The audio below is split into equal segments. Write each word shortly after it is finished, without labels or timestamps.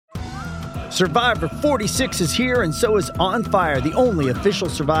Survivor 46 is here, and so is On Fire, the only official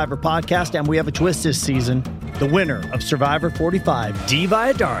Survivor podcast, and we have a twist this season. The winner of Survivor 45, Dee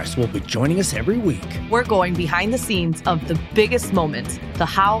Valladares, will be joining us every week. We're going behind the scenes of the biggest moments, the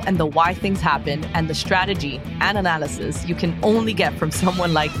how and the why things happen, and the strategy and analysis you can only get from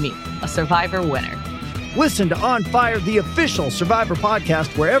someone like me, a Survivor winner. Listen to On Fire, the official Survivor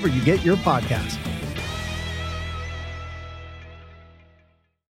podcast, wherever you get your podcasts.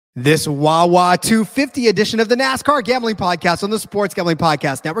 This Wawa 250 edition of the NASCAR Gambling Podcast on the Sports Gambling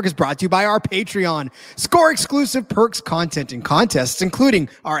Podcast Network is brought to you by our Patreon. Score exclusive perks, content, and contests, including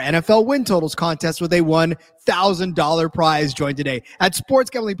our NFL win totals contest with a $1,000 prize. Join today at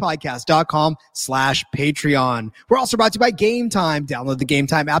sportsgamblingpodcast.com/Patreon. We're also brought to you by Game Time. Download the Game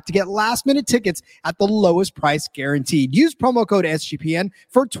Time app to get last-minute tickets at the lowest price guaranteed. Use promo code SGPN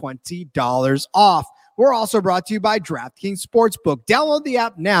for $20 off. We're also brought to you by DraftKings Sportsbook. Download the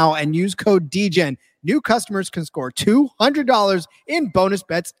app now and use code DGEN. New customers can score $200 in bonus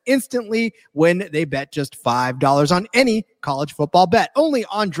bets instantly when they bet just $5 on any college football bet. Only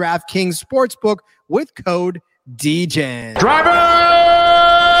on DraftKings Sportsbook with code DGEN. Driver,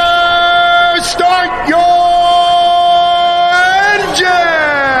 start your engine!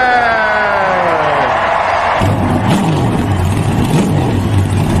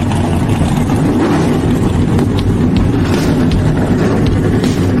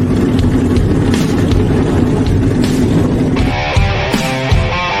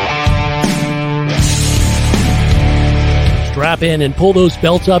 Strap in and pull those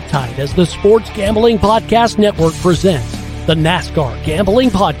belts up tight as the Sports Gambling Podcast Network presents the NASCAR Gambling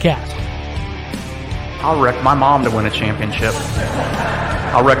Podcast. I'll wreck my mom to win a championship.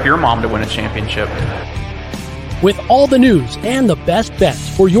 I'll wreck your mom to win a championship. With all the news and the best bets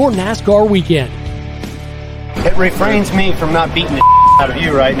for your NASCAR weekend. It refrains me from not beating the out of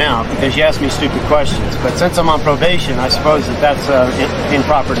you right now because you ask me stupid questions. But since I'm on probation, I suppose that's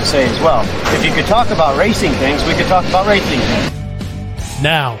improper to say as well. If you could talk about racing things, we could talk about racing things.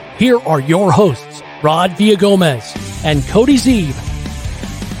 Now, here are your hosts, Rod Villagomez and Cody Zeeb.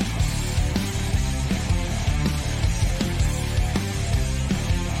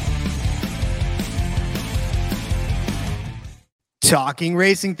 Talking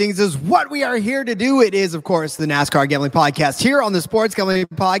racing things is what we are here to do. It is, of course, the NASCAR Gambling Podcast here on the Sports Gambling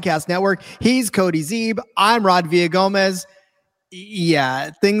Podcast Network. He's Cody Zeeb. I'm Rod Villagomez.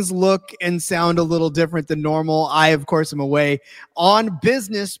 Yeah, things look and sound a little different than normal. I, of course, am away on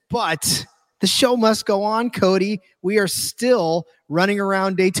business, but the show must go on, Cody. We are still running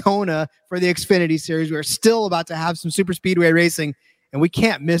around Daytona for the Xfinity Series. We're still about to have some super speedway racing, and we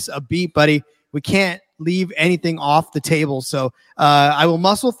can't miss a beat, buddy. We can't leave anything off the table. So I will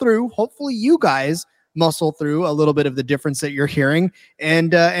muscle through. Hopefully you guys muscle through a little bit of the difference that you're hearing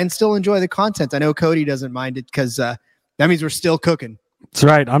and still enjoy the content. I know Cody doesn't mind it because that means we're still cooking. That's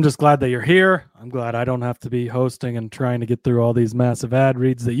right. I'm just glad that you're here. I'm glad I don't have to be hosting and trying to get through all these massive ad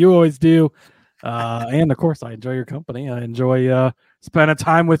reads that you always do. And of course I enjoy your company. I enjoy spending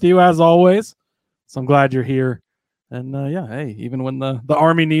time with you as always. So I'm glad you're here. And yeah, hey, even when the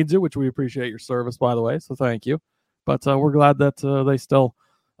Army needs you, which we appreciate your service, by the way, so thank you. But we're glad that they still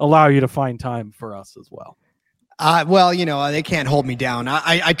allow you to find time for us as well. Well, you know, they can't hold me down.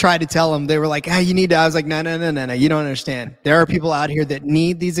 I tried to tell them. They were like, hey, you need to. I was like, no, you don't understand. There are people out here that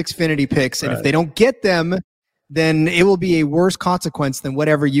need these Xfinity picks, and if they don't get them, then it will be a worse consequence than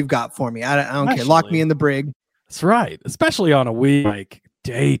whatever you've got for me. I don't care. Lock me in the brig. That's right. Especially on a week like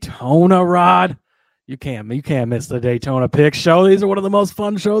Daytona, Rod. You can't miss the Daytona Pick Show. These are one of the most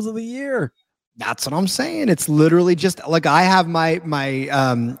fun shows of the year. That's what I'm saying. It's literally just like I have my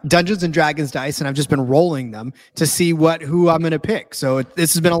Dungeons and Dragons dice, and I've just been rolling them to see who I'm going to pick. So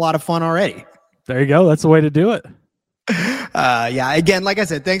this has been a lot of fun already. There you go. That's the way to do it. Yeah. Again, like I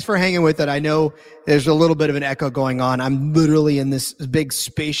said, thanks for hanging with it. I know there's a little bit of an echo going on. I'm literally in this big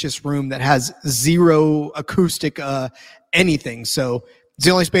spacious room that has zero acoustic anything. So it's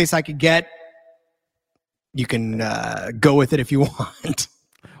the only space I could get. You can go with it if you want.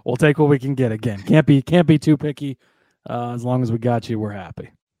 We'll take what we can get. Again, can't be too picky. As long as we got you, we're happy.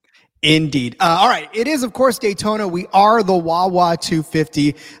 Indeed. All right. It is, of course, Daytona. We are the Wawa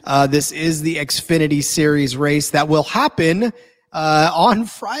 250. This is the Xfinity Series race that will happen on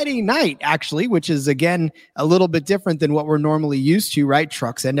Friday night, actually, which is, again, a little bit different than what we're normally used to, right?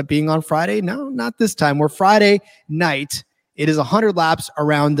 Trucks end up being on Friday. No, not this time. We're Friday night. It is 100 laps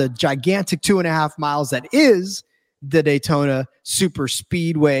around the gigantic 2.5 miles that is the Daytona Super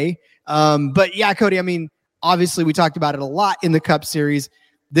Speedway. But yeah, Cody, I mean, obviously we talked about it a lot in the Cup Series.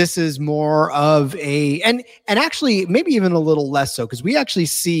 this is more of and actually maybe even a little less so, because we actually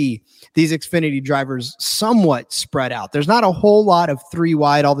see these Xfinity drivers somewhat spread out. There's not a whole lot of 3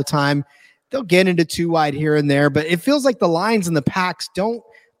 wide all the time. They'll get into 2 wide here and there, but it feels like the lines in the packs don't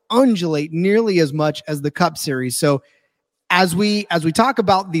undulate nearly as much as the Cup Series. So as we talk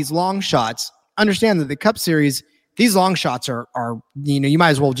about these long shots, understand that the Cup Series, these long shots are you might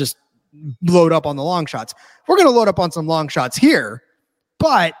as well just load up on the long shots. We're going to load up on some long shots here,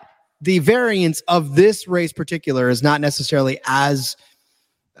 but the variance of this race particular is not necessarily as,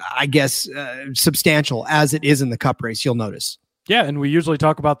 I guess, substantial as it is in the Cup race, you'll notice. Yeah, and we usually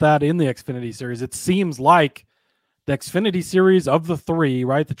talk about that in the Xfinity Series. It seems like the Xfinity Series of the 3,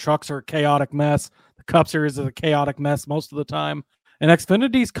 right? The trucks are a chaotic mess. The Cup Series is a chaotic mess most of the time. And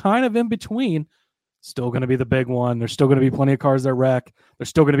Xfinity's kind of in between. Still going to be the big one. There's still going to be plenty of cars that wreck. There's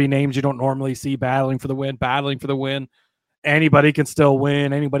still going to be names you don't normally see battling for the win. Anybody can still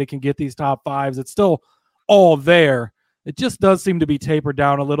win. Anybody can get these top 5s. It's still all there. It just does seem to be tapered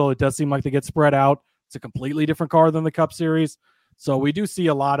down a little. It does seem like they get spread out. It's a completely different car than the Cup Series. So we do see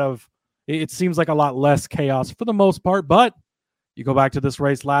it seems like a lot less chaos for the most part. But you go back to this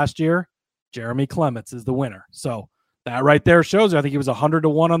race last year, Jeremy Clements is the winner. So that right there shows you, I think he was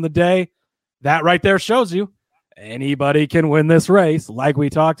 100-1 on the day. That right there shows you anybody can win this race, like we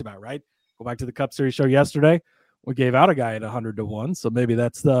talked about, right? Go back to the Cup Series show yesterday. We gave out a guy at 100-1, so maybe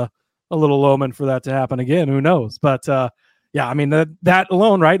that's a little omen for that to happen again. Who knows? But yeah, I mean that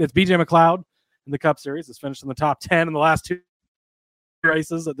alone, right? It's BJ McLeod in the Cup Series. It's finished in the top 10 in the last 2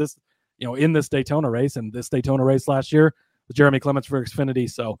 races at this, in this Daytona race, and this Daytona race last year was Jeremy Clements for Xfinity.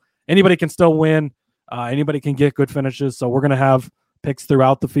 So anybody can still win. Anybody can get good finishes. So we're going to have picks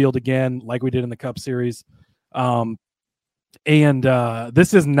throughout the field again, like we did in the Cup Series. And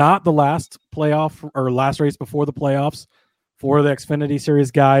this is not the last playoff or last race before the playoffs for the Xfinity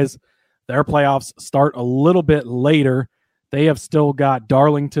Series guys. Their playoffs start a little bit later. They have still got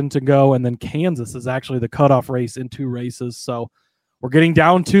Darlington to go, and then Kansas is actually the cutoff race in 2 races. So we're getting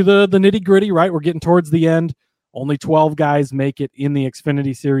down to the nitty gritty, right? We're getting towards the end. Only 12 guys make it in the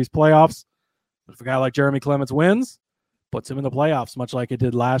Xfinity Series playoffs. But if a guy like Jeremy Clements wins, puts him in the playoffs, much like it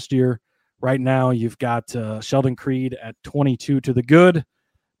did last year. Right now, you've got Sheldon Creed at 22 to the good,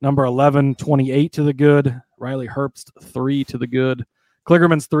 number 11, 28 to the good, Riley Herbst, 3 to the good,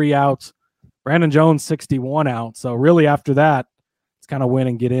 Kligerman's 3 out, Brandon Jones, 61 out. So really after that, it's kind of win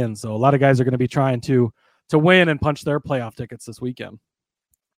and get in. So a lot of guys are going to be trying to win and punch their playoff tickets this weekend.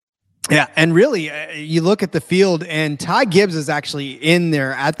 Yeah, and really, you look at the field, and Ty Gibbs is actually in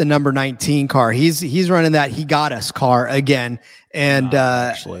there at the number 19 car. He's running that He Got Us car again, and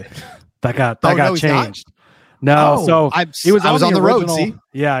actually, that got changed. No, so I was on the road. See,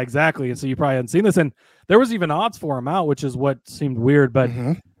 yeah, exactly. And so you probably hadn't seen this, and there was even odds for him out, which is what seemed weird. But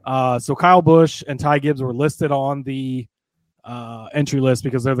so Kyle Busch and Ty Gibbs were listed on the entry list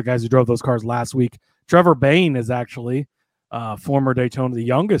because they're the guys who drove those cars last week. Trevor Bayne is actually former Daytona, the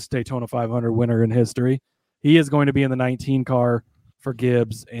youngest Daytona 500 winner in history. He is going to be in the 19 car for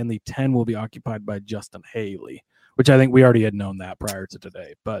Gibbs, and the 10 will be occupied by Justin Haley, which I think we already had known that prior to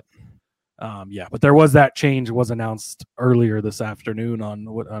today. But but there was that change was announced earlier this afternoon on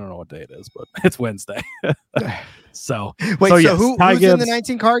I don't know what day it is, but it's Wednesday. So who's yes, who's in the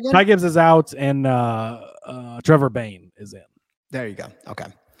 19 car again? Ty Gibbs is out, and Trevor Bayne is in. There you go. Okay.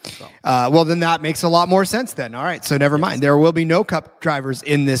 So. Well, then that makes a lot more sense then. All right. So never mind. There will be no Cup drivers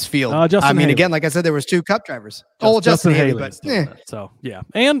in this field. Haley. Again, like I said, there was 2 Cup drivers. Justin Haley. But, so, yeah.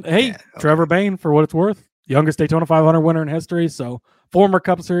 And, hey, Trevor Bayne, for what it's worth, youngest Daytona 500 winner in history. So, former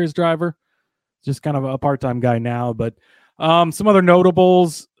Cup Series driver. Just kind of a part-time guy now. But some other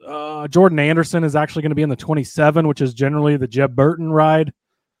notables. Jordan Anderson is actually going to be in the 27, which is generally the Jeb Burton ride.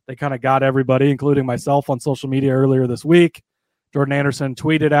 They kind of got everybody, including myself, on social media earlier this week. Jordan Anderson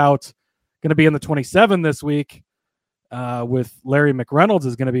tweeted out, going to be in the 27 this week with Larry McReynolds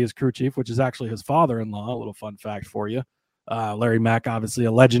is going to be his crew chief, which is actually his father-in-law. A little fun fact for you. Larry Mack, obviously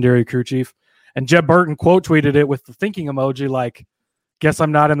a legendary crew chief. And Jeb Burton quote tweeted it with the thinking emoji, like, guess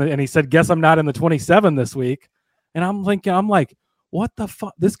I'm not in the, and he said, guess I'm not in the 27 this week. And I'm like, what the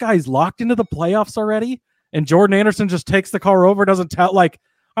fuck? This guy's locked into the playoffs already? And Jordan Anderson just takes the car over, doesn't tell, like,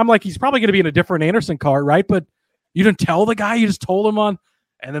 I'm like, he's probably going to be in a different Anderson car, right? But you didn't tell the guy, you just told him on.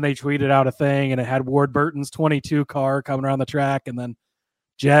 And then they tweeted out a thing, and it had Ward Burton's 22 car coming around the track. And then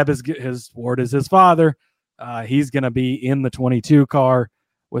Jeb Ward is his father. He's going to be in the 22 car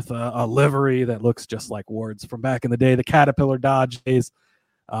with a livery that looks just like Ward's from back in the day, the Caterpillar Dodge days,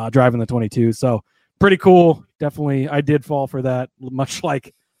 driving the 22. So pretty cool. Definitely, I did fall for that, much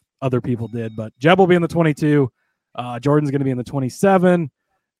like other people did. But Jeb will be in the 22. Jordan's going to be in the 27.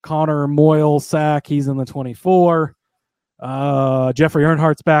 Connor Moyle Sack, he's in the 24. Jeffrey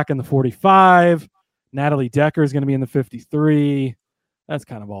Earnhardt's back in the 45. Natalie Decker is going to be in the 53. That's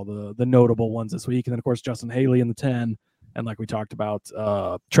kind of all the notable ones this week. And then, of course, Justin Haley in the 10. And like we talked about,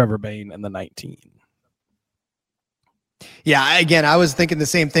 Trevor Bain in the 19. Yeah, again, I was thinking the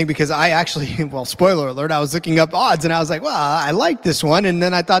same thing because I actually, well, spoiler alert, I was looking up odds and I was like, well, I like this one. And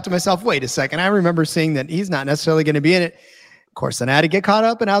then I thought to myself, wait a second. I remember seeing that he's not necessarily going to be in it. Of course, then I had to get caught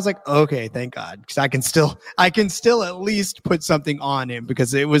up and I was like, okay, thank God. Because I can still at least put something on him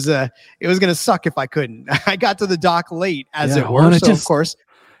because it was going to suck if I couldn't. I got to the dock late as it were. So of course.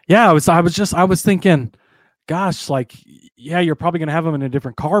 Yeah, I was thinking, gosh, like, yeah, you're probably going to have him in a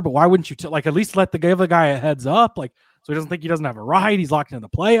different car, but why wouldn't you like at least give the guy a heads up? Like, so he doesn't think he doesn't have a ride. He's locked in the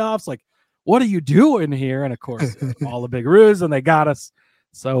playoffs. Like, what are you doing here? And of course, all the big ruse, and they got us.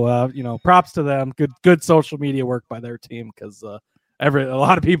 So, props to them. Good social media work by their team because a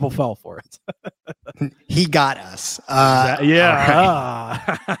lot of people fell for it. He got us.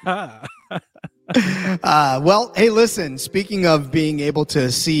 Well, hey, listen, speaking of being able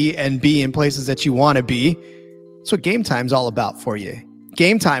to see and be in places that you want to be, that's what Game Time's all about for you.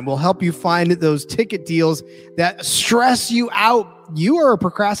 Game Time will help you find those ticket deals that stress you out. You are a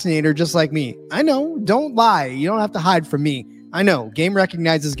procrastinator just like me. I know. Don't lie. You don't have to hide from me. I know. Game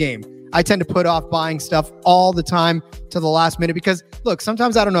recognizes game. I tend to put off buying stuff all the time to the last minute because, look,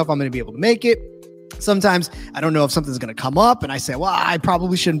 sometimes I don't know if I'm going to be able to make it. Sometimes I don't know if something's going to come up and I say, well, I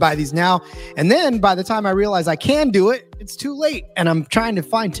probably shouldn't buy these now. And then by the time I realize I can do it, it's too late. And I'm trying to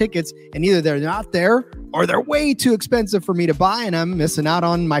find tickets and either they're not there or they're way too expensive for me to buy. And I'm missing out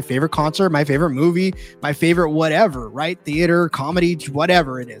on my favorite concert, my favorite movie, my favorite whatever, right? Theater, comedy,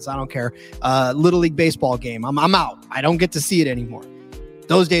 whatever it is. I don't care. Little League baseball game. I'm out. I don't get to see it anymore.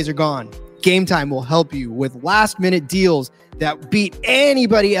 Those days are gone. Game Time will help you with last minute deals that beat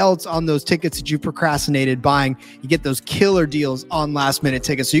anybody else on those tickets that you procrastinated buying. You get those killer deals on last minute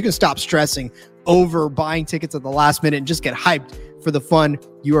tickets so you can stop stressing over buying tickets at the last minute and just get hyped for the fun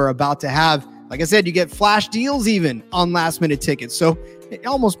you are about to have. Like I said, you get flash deals even on last minute tickets. So it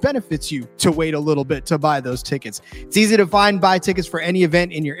almost benefits you to wait a little bit to buy those tickets. It's easy to buy tickets for any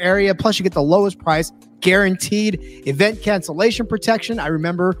event in your area. Plus you get the lowest price, guaranteed event cancellation protection. I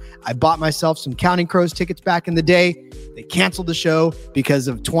remember I bought myself some Counting Crows tickets back in the day. They canceled the show because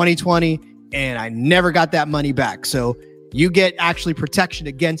of 2020 and I never got that money back. So you get actually protection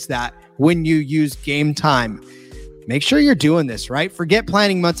against that when you use Game Time. Make sure you're doing this, right? Forget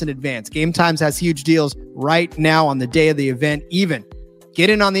planning months in advance. Game Times has huge deals right now on the day of the event even. Get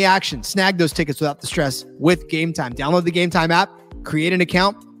in on the action. Snag those tickets without the stress with Game Time. Download the Game Time app, create an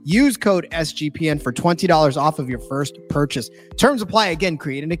account, use code SGPN for $20 off of your first purchase. Terms apply. Again,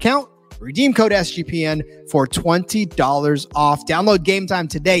 create an account, redeem code SGPN for $20 off. Download Game Time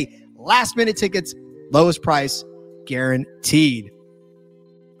today. Last minute tickets, lowest price, guaranteed.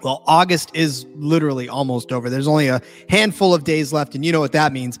 Well, August is literally almost over. There's only a handful of days left, and you know what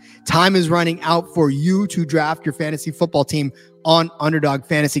that means. Time is running out for you to draft your fantasy football team on Underdog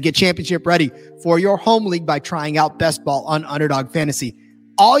Fantasy. Get championship ready for your home league by trying out Best Ball on Underdog Fantasy.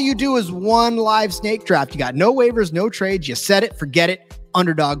 All you do is one live snake draft. You got no waivers, no trades. You set it, forget it.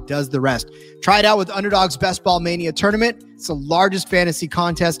 Underdog does the rest. Try it out with Underdog's Best Ball Mania Tournament. It's the largest fantasy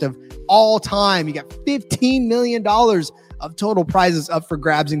contest of all time. You got $15 million of total prizes up for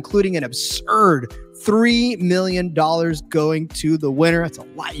grabs, including an absurd $3 million going to the winner. That's a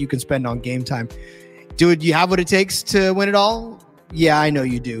lot you can spend on Game Time. Dude, you have what it takes to win it all? Yeah, I know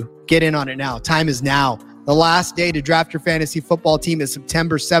you do. Get in on it now. Time is now. The last day to draft your fantasy football team is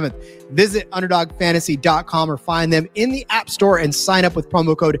September 7th. Visit UnderdogFantasy.com or find them in the App Store and sign up with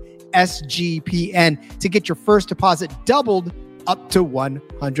promo code SGPN to get your first deposit doubled up to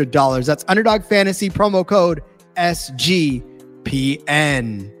 $100. That's Underdog Fantasy promo code SGPN.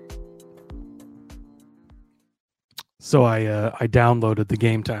 So I downloaded the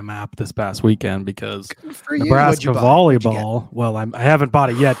Game Time app this past weekend because you. Nebraska volleyball. Well, I haven't bought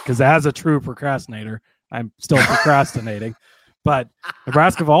it yet because as a true procrastinator, I'm still procrastinating. But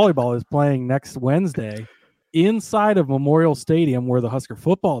Nebraska volleyball is playing next Wednesday inside of Memorial Stadium where the Husker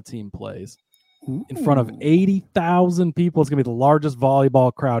football team plays. Ooh. In front of 80,000 people. It's going to be the largest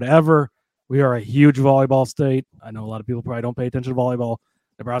volleyball crowd ever. We are a huge volleyball state. I know a lot of people probably don't pay attention to volleyball.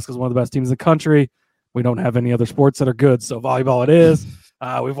 Nebraska is one of the best teams in the country. We don't have any other sports that are good, so volleyball it is.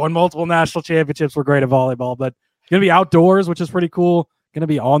 We've won multiple national championships. We're great at volleyball, but going to be outdoors, which is pretty cool. Going to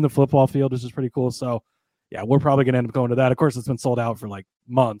be on the football field, which is pretty cool. So, yeah, we're probably going to end up going to that. Of course, it's been sold out for like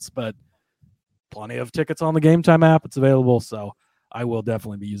months, but plenty of tickets on the Game Time app. It's available, so I will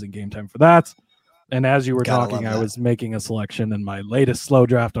definitely be using Game Time for that. And as you were Gotta talking, love I that. was making a selection in my latest slow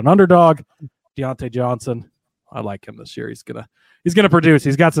draft on Underdog. Deontay Johnson. I like him this year. He's gonna produce.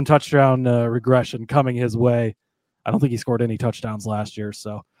 He's got some touchdown regression coming his way. I don't think he scored any touchdowns last year,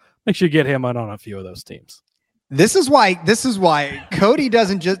 so make sure you get him on a few of those teams. This is why Cody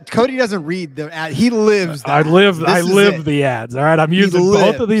doesn't read the ad. He lives that. I live the ads. All right. I'm using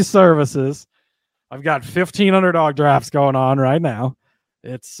both of these services. I've got 15 Underdog drafts going on right now.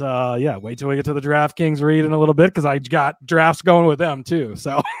 It's wait till we get to the DraftKings read in a little bit because I got drafts going with them too.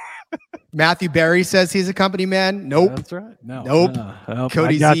 So Matthew Berry says he's a company man. Nope. That's right. No. Nope.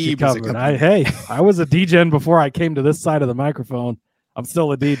 Cody I got Zeeb you was a covered. company I was a DGen before I came to this side of the microphone. I'm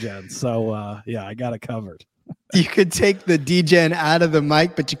still a DGen. So I got it covered. You could take the DGen out of the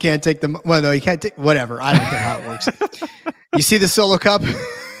mic, but you can't take the. Well, no, you can't take whatever. I don't care how it works. You see the solo cup?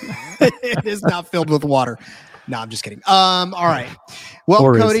 It is not filled with water. No, I'm just kidding. All right. Well,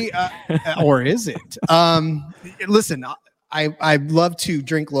 Or Cody, or is it? Listen, I love to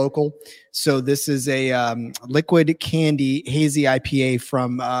drink local, so this is a liquid candy hazy IPA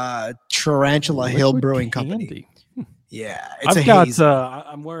from Tarantula Hill Brewing Company. Yeah, it's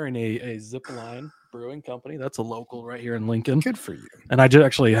I'm wearing a Zipline Brewing Company. That's a local right here in Lincoln. Good for you. And I just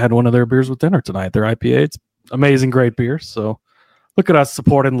actually had one of their beers with dinner tonight. Their IPA. It's amazing, great beer. So look at us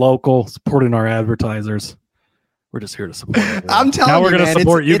supporting local, supporting our advertisers. We're just here to support everyone. I'm telling you, now we're going to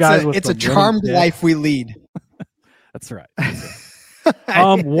support you guys. It's a charmed life we lead. That's right.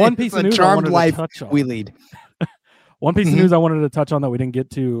 One piece of news I wanted to touch on. We lead. One piece of news I wanted to touch on that we didn't get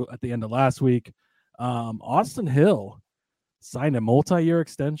to at the end of last week. Austin Hill signed a multi-year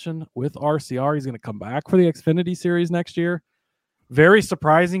extension with RCR. He's going to come back for the Xfinity Series next year. Very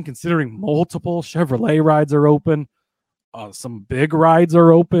surprising considering multiple Chevrolet rides are open. Some big rides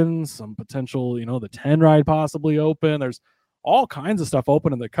are open. Some potential, the 10 ride possibly open. There's all kinds of stuff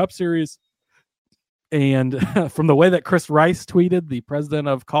open in the Cup Series. And from the way that Chris Rice tweeted, the president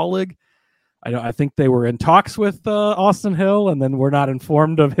of Colleague, I think they were in talks with Austin Hill, and then we're not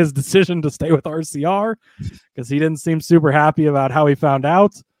informed of his decision to stay with RCR because he didn't seem super happy about how he found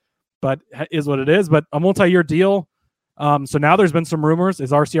out, but is what it is. But a multi-year deal. So now there's been some rumors.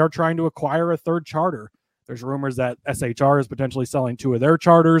 Is RCR trying to acquire a third charter? There's rumors that SHR is potentially selling 2 of their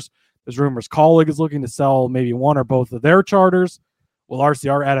charters. There's rumors Colleague is looking to sell maybe 1 or both of their charters. Will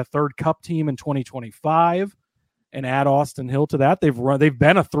RCR add a third Cup team in 2025? And add Austin Hill to that? They've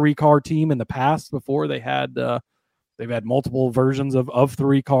been a 3-car team in the past before. They've had multiple versions of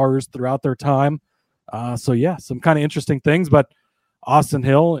 3 cars throughout their time. Some kind of interesting things. But Austin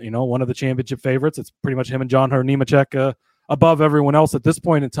Hill, one of the championship favorites. It's pretty much him and John Nemechek above everyone else at this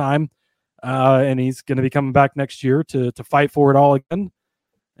point in time. And he's going to be coming back next year to fight for it all again.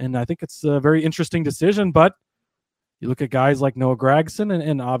 And I think it's a very interesting decision. But you look at guys like Noah Gragson,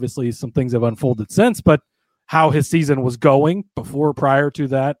 and obviously some things have unfolded since, but how his season was going prior to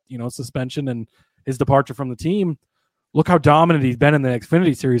that, suspension and his departure from the team. Look how dominant he's been in the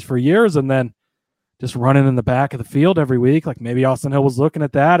Xfinity Series for years, and then just running in the back of the field every week. Like maybe Austin Hill was looking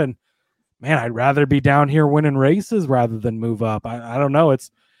at that, and man, I'd rather be down here winning races rather than move up. I don't know.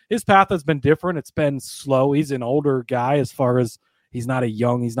 His path has been different. It's been slow. He's an older guy as far as he's not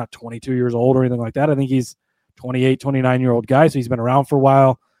he's not 22 years old or anything like that. I think he's 28, 29-year-old guy, so he's been around for a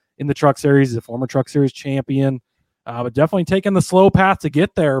while. In the Truck Series, he's a former Truck Series champion, but definitely taking the slow path to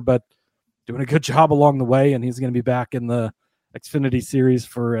get there, but doing a good job along the way. And he's going to be back in the Xfinity Series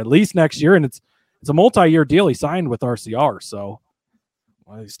for at least next year. And it's a multi-year deal he signed with RCR. So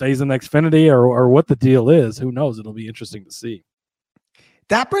he stays in the Xfinity or what the deal is, who knows? It'll be interesting to see.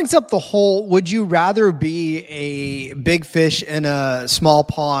 That brings up the whole, would you rather be a big fish in a small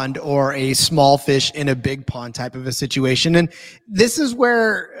pond or a small fish in a big pond type of a situation? And this is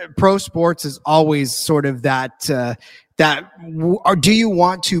where pro sports is always sort of or do you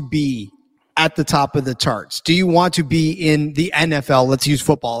want to be at the top of the charts? Do you want to be in the NFL? Let's use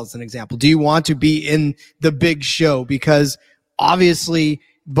football as an example. Do you want to be in the big show? Because obviously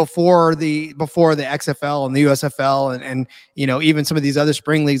before the XFL and the USFL and even some of these other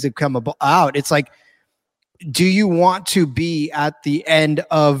spring leagues that come out, it's like, do you want to be at the end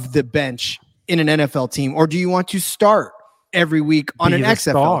of the bench in an NFL team, or do you want to start every week on an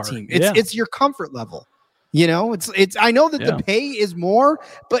XFL team? It's your comfort level. It's I know that the pay is more,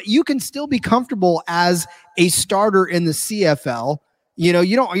 but you can still be comfortable as a starter in the CFL. You're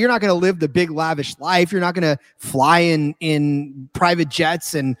not going to live the big lavish life. You're not going to fly in private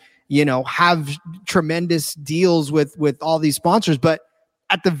jets and, have tremendous deals with all these sponsors. But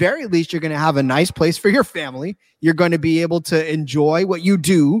at the very least, you're going to have a nice place for your family. You're going to be able to enjoy what you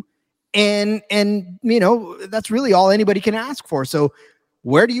do. And that's really all anybody can ask for. So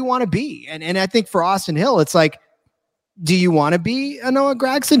where do you want to be? And I think for Austin Hill, it's like, do you want to be a Noah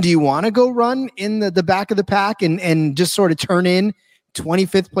Gragson? Do you want to go run in the back of the pack and just sort of turn in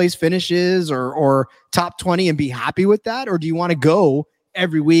 25th place finishes or top 20 and be happy with that? Or do you want to go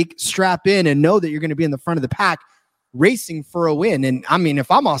every week, strap in, and know that you're going to be in the front of the pack racing for a win? And I mean, if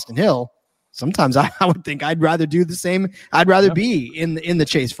I'm Austin Hill, sometimes I would think I'd rather do the same. I'd rather be in the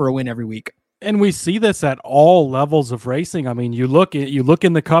chase for a win every week. And we see this at all levels of racing. I mean, you look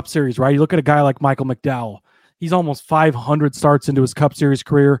in the Cup Series, right? You look at a guy like Michael McDowell. He's almost 500 starts into his Cup Series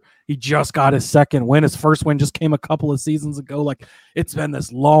career. He just got his second win. His first win just came a couple of seasons ago. Like, it's been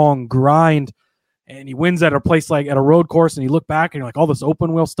this long grind, and he wins at a place like at a road course, and you look back and you're like, all this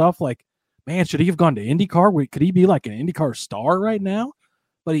open wheel stuff, like, man, should he have gone to IndyCar? Could he be like an IndyCar star right now?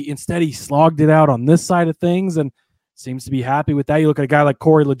 But instead he slogged it out on this side of things and seems to be happy with that. You look at a guy like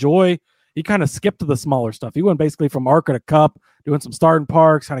Corey LaJoie, he kind of skipped to the smaller stuff. He went basically from ARCA to Cup, doing some starting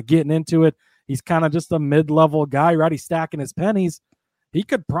parks, kind of getting into it. He's kind of just a mid-level guy, right? He's stacking his pennies. He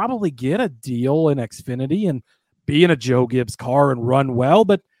could probably get a deal in Xfinity and be in a Joe Gibbs car and run well,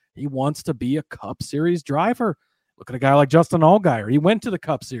 but he wants to be a Cup Series driver. Look at a guy like Justin Allgaier. He went to the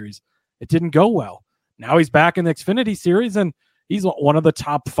Cup Series. It didn't go well. Now he's back in the Xfinity Series, and he's one of the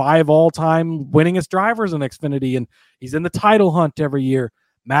top 5 all-time winningest drivers in Xfinity, and he's in the title hunt every year.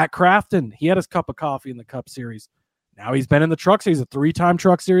 Matt Crafton, he had his cup of coffee in the Cup Series. Now he's been in the Truck Series, a 3-time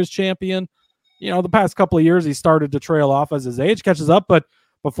Truck Series champion. You know, the past couple of years, he started to trail off as his age catches up, but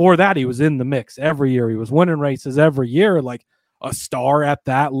before that, he was in the mix every year. He was winning races every year, like a star at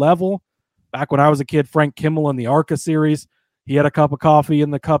that level. Back when I was a kid, Frank Kimmel in the ARCA Series, he had a cup of coffee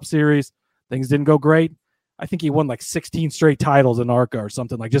in the Cup Series. Things didn't go great. I think he won like 16 straight titles in ARCA or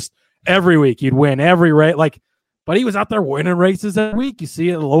something. Like, just every week he'd win every race. But he was out there winning races every week. You see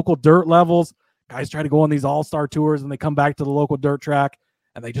it at local dirt levels. Guys try to go on these all-star tours and they come back to the local dirt track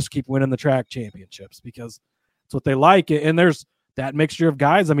and they just keep winning the track championships because it's what they like. And there's that mixture of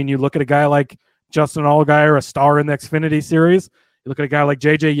guys. I mean, you look at a guy like Justin Allgaier, a star in the Xfinity Series. You look at a guy like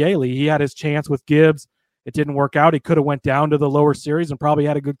J.J. Yaley. He had his chance with Gibbs. It didn't work out. He could have went down to the lower series and probably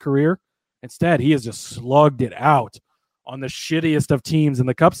had a good career. Instead, he has just slugged it out on the shittiest of teams in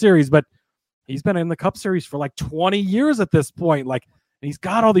the Cup Series. But he's been in the Cup Series for like 20 years at this point. Like, and he's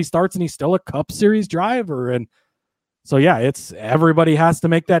got all these starts and he's still a Cup Series driver. And so, yeah, it's everybody has to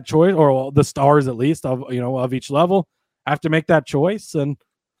make that choice, or the stars at least of each level have to make that choice. And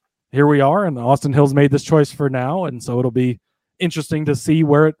here we are, and Austin Hill's made this choice for now. And so it'll be interesting to see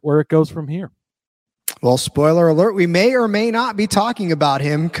where it goes from here. Well, spoiler alert, we may or may not be talking about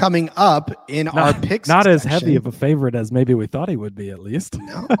him coming up in our picks. Not as heavy of a favorite as maybe we thought he would be, at least.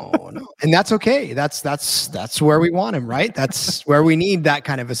 No. And that's okay. That's where we want him, right? That's where we need that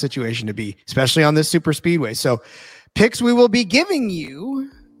kind of a situation to be, especially on this super speedway. So picks we will be giving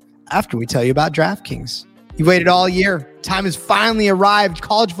you after we tell you about DraftKings. You waited all year. Time has finally arrived.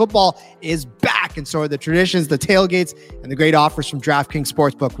 College football is back, and so are the traditions, the tailgates, and the great offers from DraftKings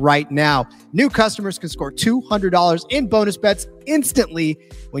Sportsbook right now. New customers can score $200 in bonus bets instantly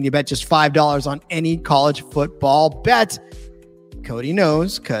when you bet just $5 on any college football bet. Cody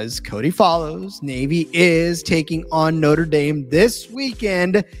knows because Cody follows. Navy is taking on Notre Dame this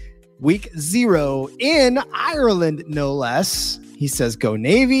weekend, week 0 in Ireland, no less. He says, go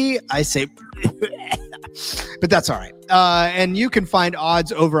Navy. I say, but that's all right. And you can find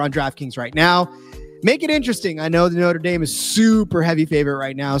odds over on DraftKings right now. Make it interesting. I know the Notre Dame is super heavy favorite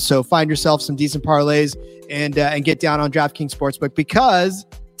right now, so find yourself some decent parlays and get down on DraftKings Sportsbook because,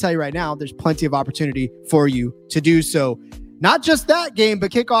 I'll tell you right now, there's plenty of opportunity for you to do so. Not just that game,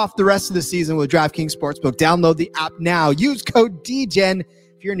 but kick off the rest of the season with DraftKings Sportsbook. Download the app now. Use code DGEN.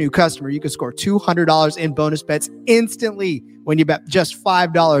 If you're a new customer, you can score $200 in bonus bets instantly when you bet just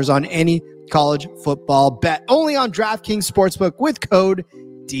 $5 on any college football bet. Only on DraftKings Sportsbook with code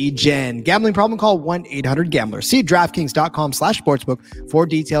DGEN. Gambling problem? Call 1-800-GAMBLER. See DraftKings.com/sportsbook for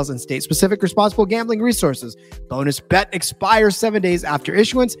details and state-specific responsible gambling resources. Bonus bet expires 7 days after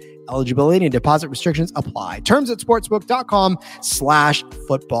issuance. Eligibility and deposit restrictions apply. Terms at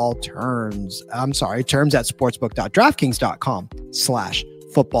sportsbook.com/football terms. Terms at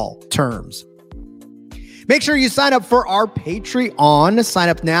sportsbook.draftkings.com/football terms. Make sure you sign up for our Patreon. Sign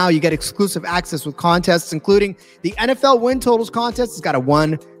up now. You get exclusive access with contests, including the NFL win totals contest. It's got a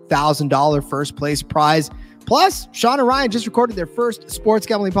 $1,000 first place prize. Plus, Sean and Ryan just recorded their first sports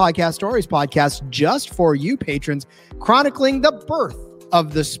gambling podcast, Stories podcast, just for you patrons, chronicling the birth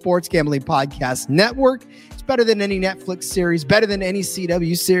of the Sports Gambling Podcast Network. It's better than any Netflix series, better than any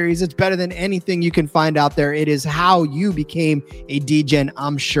CW series. It's better than anything you can find out there. It is how you became a DGen,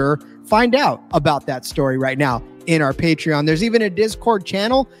 I'm sure. Find out about that story right now in our Patreon. There's even a Discord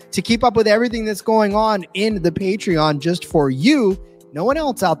channel to keep up with everything that's going on in the Patreon just for you. No one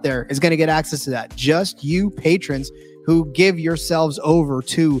else out there is going to get access to that. Just you patrons who give yourselves over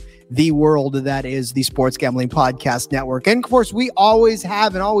to the world that is the Sports Gambling Podcast Network. And of course, we always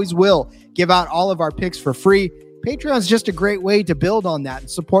have and always will give out all of our picks for free. Patreon is just a great way to build on that and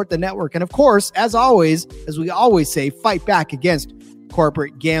support the network. And of course, as always, as we always say, fight back against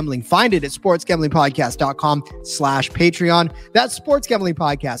corporate gambling. Find it at sportsgamblingpodcast.com/Patreon. That's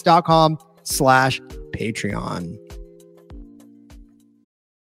sportsgamblingpodcast.com/Patreon.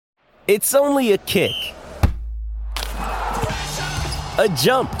 It's only a kick, a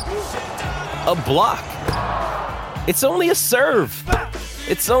jump, a block. It's only a serve.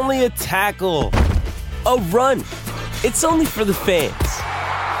 It's only a tackle, a run. It's only for the fans.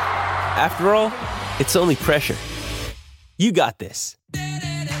 After all, it's only pressure. You got this.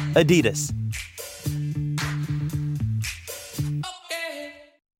 Adidas.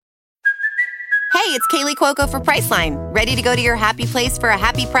 Hey, it's Kaylee Cuoco for Priceline. Ready to go to your happy place for a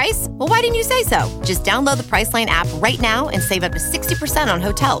happy price? Well, why didn't you say so? Just download the Priceline app right now and save up to 60% on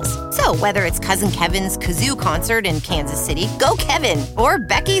hotels. So whether it's Cousin Kevin's Kazoo Concert in Kansas City, go Kevin, or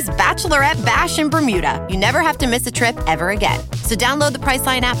Becky's Bachelorette Bash in Bermuda, you never have to miss a trip ever again. So download the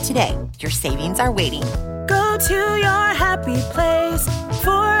Priceline app today. Your savings are waiting. Go to your happy place for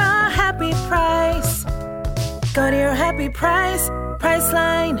a happy price. Go to your happy price,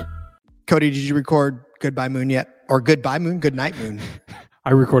 Priceline. Cody, did you record Goodbye Moon yet? Or Goodbye Moon, Good Night Moon?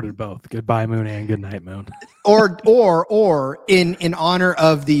 I recorded both, Goodbye Moon and Good Night Moon. or in honor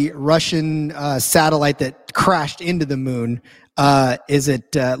of the Russian satellite that crashed into the moon, is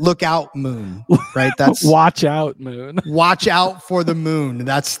it Look Out Moon, right? That's Watch Out Moon. Watch out for the moon.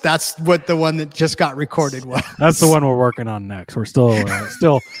 That's what the one that just got recorded was. That's the one we're working on next. We're still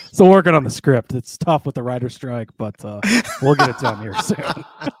working on the script. It's tough with the writer's strike, but we'll get it done here soon.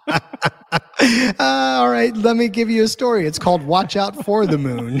 All right, let me give you a story. It's called Watch Out for the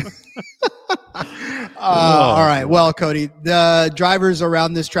Moon. All right. Well, Cody, the drivers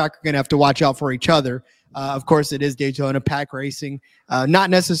around this track are going to have to watch out for each other. Of course, it is Daytona pack racing. Not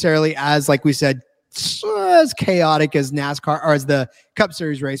necessarily as, like we said, as chaotic as NASCAR or as the Cup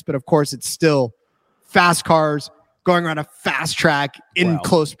Series race, but of course, it's still fast cars going around a fast track in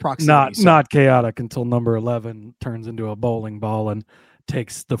close proximity. Not chaotic until number 11 turns into a bowling ball and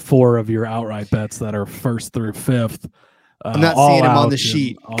takes the 4 of your outright bets that are first through fifth. I'm not seeing him on the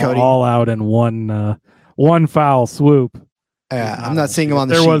sheet, Cody. All out in one foul swoop. I'm not seeing him on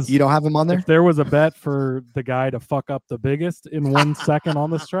the sheet. You don't have him on there? If there was a bet for the guy to fuck up the biggest in 1 second on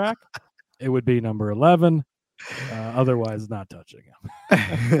this track, it would be number 11. Otherwise, not touching him.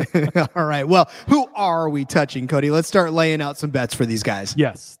 All right. Well, who are we touching, Cody? Let's start laying out some bets for these guys.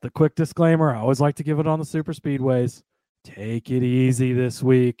 Yes. The quick disclaimer, I always like to give it on the super speedways. Take it easy this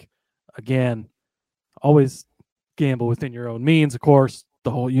week. Again, always gamble within your own means, of course.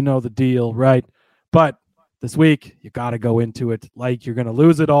 The deal, right? But this week, you got to go into it like you're going to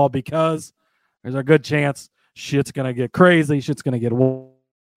lose it all, because there's a good chance shit's going to get crazy. Shit's going to get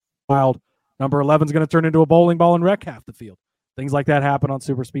wild. Number 11 is going to turn into a bowling ball and wreck half the field. Things like that happen on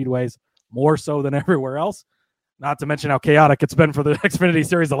super speedways more so than everywhere else. Not to mention how chaotic it's been for the Xfinity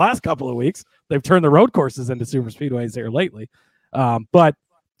Series the last couple of weeks. They've turned the road courses into super speedways here lately. But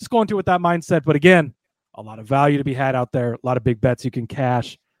just go into it with that mindset. But again, a lot of value to be had out there. A lot of big bets you can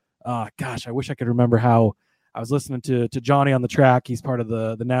cash. Gosh, I wish I could remember how I was listening to Johnny on the track. He's part of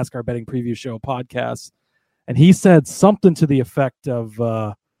the NASCAR Betting Preview Show podcast. And he said something to the effect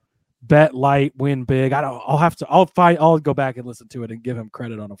of bet light, win big. I'll go back and listen to it and give him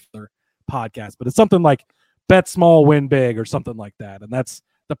credit on a further podcast. But it's something like bet small, win big, or something like that. And that's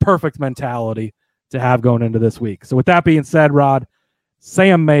the perfect mentality to have going into this week. So with that being said, Rod,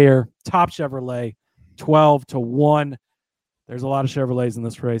 Sam Mayer, top Chevrolet, 12-1. There's a lot of Chevrolets in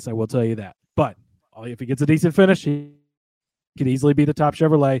this race, I will tell you that. But if he gets a decent finish, he could easily be the top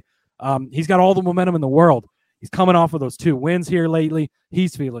Chevrolet. He's got all the momentum in the world. He's coming off of those 2 wins here lately.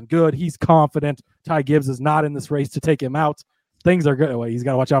 He's feeling good. He's confident. Ty Gibbs is not in this race to take him out. Things are good. Well, he's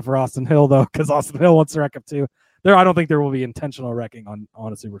got to watch out for Austin Hill, though, because Austin Hill wants to wreck him too. I don't think there will be intentional wrecking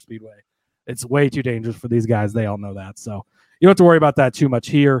on a super speedway. It's way too dangerous for these guys. They all know that. So you don't have to worry about that too much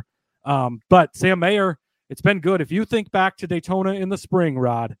here. But Sam Mayer, it's been good. If you think back to Daytona in the spring,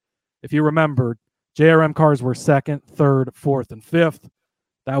 Rod, if you remember, JRM cars were 2nd, 3rd, 4th, and 5th.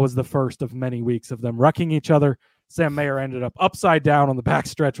 That was the first of many weeks of them wrecking each other. Sam Mayer ended up upside down on the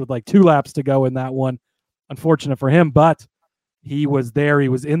backstretch with like 2 laps to go in that one. Unfortunate for him, but he was there. He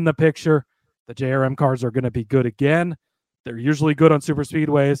was in the picture. The JRM cars are going to be good again. They're usually good on super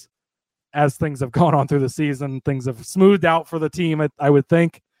speedways. as things have gone on through the season, things have smoothed out for the team, I would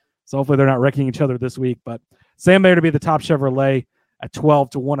think. So hopefully they're not wrecking each other this week. But Sam Mayer to be the top Chevrolet at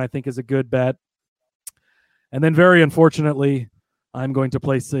 12-1, I think is a good bet. And then very unfortunately, I'm going to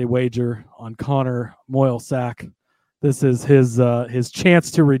place a wager on Connor Moylesack. This is his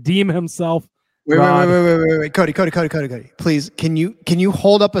chance to redeem himself. Wait, Cody. Please, can you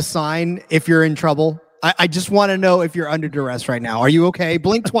hold up a sign if you're in trouble? I just want to know if you're under duress right now. Are you okay?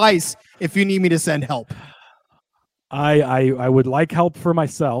 Blink twice if you need me to send help. I would like help for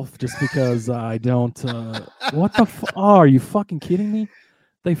myself just because I don't. What the? Oh, are you fucking kidding me?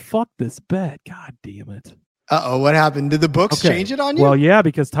 They fucked this bet. God damn it. Uh-oh, what happened? Did the books change it on you? Well, yeah,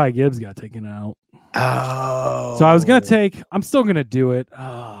 because Ty Gibbs got taken out. Oh. So I'm still going to do it.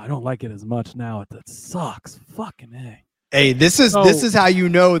 I don't like it as much now. That sucks. Fucking A. Hey, this is how you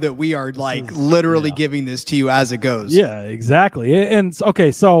know that we are literally giving this to you as it goes. Yeah, exactly. And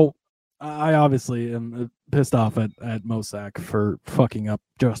okay, so I obviously am pissed off at Mosack for fucking up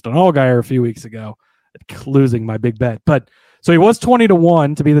Justin Allgaier a few weeks ago, losing my big bet. But so he was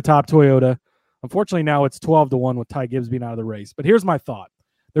 20-1 to be the top Toyota. Unfortunately, now it's 12-1 with Ty Gibbs being out of the race. But here's my thought.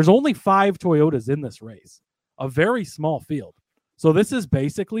 There's only 5 Toyotas in this race, a very small field. So this is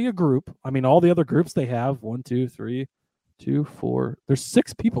basically a group. I mean, all the other groups they have, 1, 2, 3, 2, 4. There's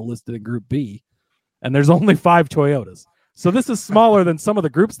 6 people listed in Group B, and there's only 5 Toyotas. So this is smaller than some of the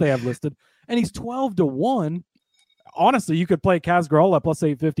groups they have listed. And he's 12-1. Honestly, you could play Kaz Gralla plus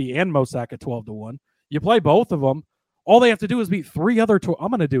 850 and Mosack at 12-1. You play both of them. All they have to do is beat 3 other. I'm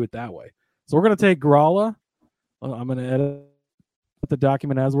going to do it that way. So we're going to take Gralla. I'm going to edit the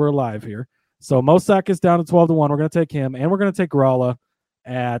document as we're live here. So Mosack is down to 12-1. We're going to take him, and we're going to take Gralla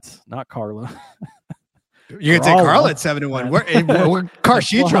at not Carla. You're going to take Carla at 7-1. What car is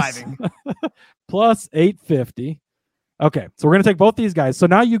she driving? Plus 850. Okay, so we're going to take both these guys. So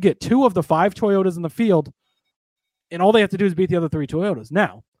now you get 2 of the 5 Toyotas in the field, and all they have to do is beat the other 3 Toyotas.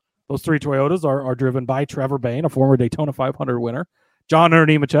 Now, those 3 Toyotas are driven by Trevor Bayne, a former Daytona 500 winner, John Hunter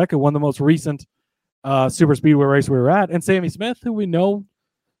Nemechek, who won the most recent super speedway race we were at, and Sammy Smith, who we know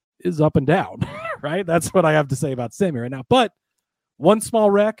is up and down, right? That's what I have to say about Sammy right now. But one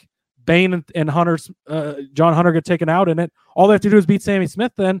small wreck, Bayne and Hunter's, John Hunter get taken out in it. All they have to do is beat Sammy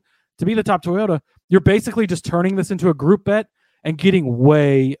Smith then to be the top Toyota. You're basically just turning this into a group bet and getting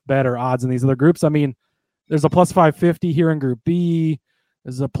way better odds in these other groups. I mean, there's a plus 550 here in Group B.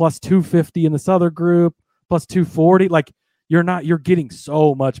 There's a plus 250 in this other group, plus 240. Like, you're getting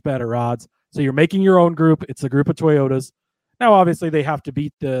so much better odds. So you're making your own group. It's a group of Toyotas. Now, obviously, they have to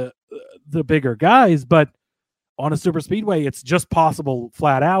beat the bigger guys, but on a super speedway, it's just possible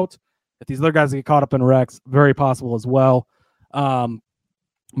flat out. If these other guys get caught up in wrecks, very possible as well.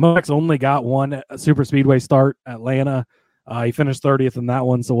 Mosack's only got one super speedway start, Atlanta. He finished 30th in that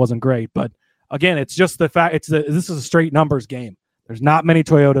one, so it wasn't great. But again, it's just the fact this is a straight numbers game. There's not many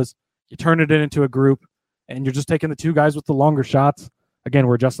Toyotas. You turn it into a group, and you're just taking the 2 guys with the longer shots. Again,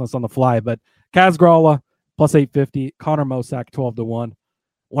 we're adjusting this on the fly, but Kaz Gralla plus 850, Connor Mosack 12-1.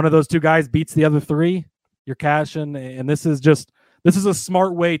 One of those 2 guys beats the other 3. You're cashing, and this is a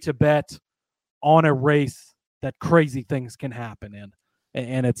smart way to bet on a race that crazy things can happen in.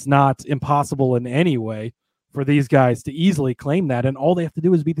 And it's not impossible in any way for these guys to easily claim that. And all they have to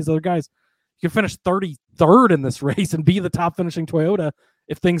do is beat these other guys. You can finish 33rd in this race and be the top finishing Toyota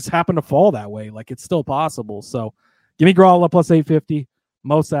if things happen to fall that way. Like, it's still possible. So give me Gralla plus 850,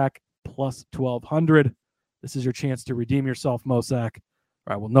 Mosack plus 1200. This is your chance to redeem yourself, Mosack.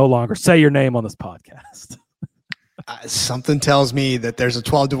 I will no longer say your name on this podcast. Something tells me that there's a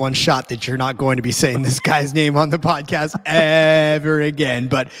 12-1 shot that you're not going to be saying this guy's name on the podcast ever again.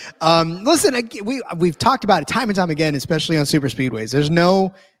 But listen, we've talked about it time and time again, especially on super speedways. There's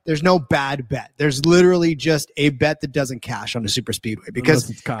no bad bet. There's literally just a bet that doesn't cash on a super speedway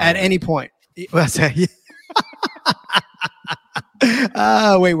because at any point, wait,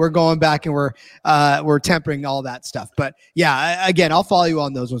 we're going back and we're tempering all that stuff. But yeah, again, I'll follow you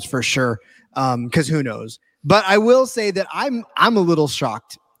on those ones for sure. Because who knows? But I will say that I'm a little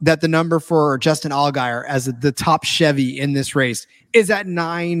shocked that the number for Justin Allgaier as the top Chevy in this race is at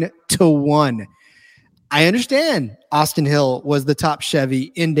 9-1. I understand Austin Hill was the top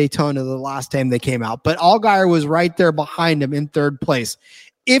Chevy in Daytona the last time they came out, but Allgaier was right there behind him in 3rd place.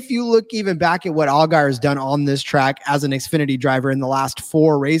 If you look even back at what Allgaier has done on this track as an Xfinity driver in the last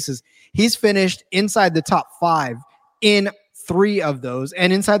 4 races, he's finished inside the top 5 in 3 of those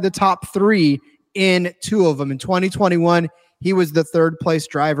and inside the top 3 in 2 of them. In 2021, he was the 3rd place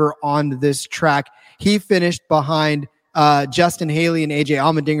driver on this track. He finished behind Justin Haley and AJ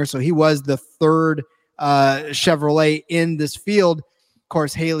Allmendinger, so he was the 3rd Chevrolet in this field.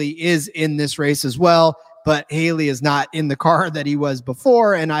 course, Haley is in this race as well, but Haley is not in the car that he was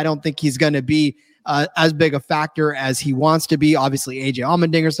before, and I don't think he's going to be as big a factor as he wants to be. Obviously, AJ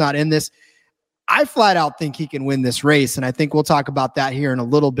Allmendinger's not in this. I flat out think he can win this race, and I think we'll talk about that here in a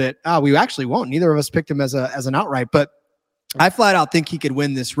little bit. We actually won't. Neither of us picked him as an outright, but I flat out think he could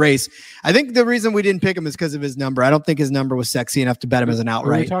win this race. I think the reason we didn't pick him is because of his number. I don't think his number was sexy enough to bet him as an outright.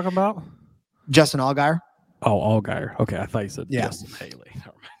 What are you talking about? Justin Allgaier. Oh, Allgaier. Okay, I thought you said Justin Haley.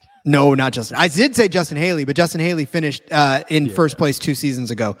 No, not Justin. I did say Justin Haley, but Justin Haley finished in first place 2 seasons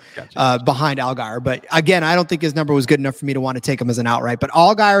ago behind Allgaier. But again, I don't think his number was good enough for me to want to take him as an outright. But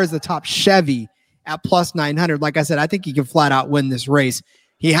Allgaier is the top Chevy at plus 900. Like I said, I think he can flat out win this race.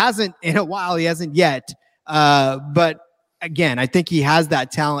 He hasn't in a while. He hasn't yet. But again, I think he has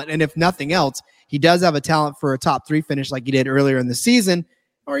that talent. And if nothing else, he does have a talent for a top 3 finish like he did earlier in the season,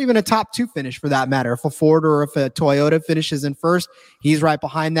 or even a top 2 finish for that matter. If a Ford or if a Toyota finishes in first, he's right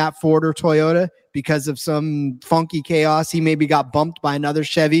behind that Ford or Toyota because of some funky chaos. He maybe got bumped by another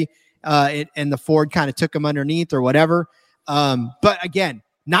Chevy and the Ford kind of took him underneath or whatever. But again,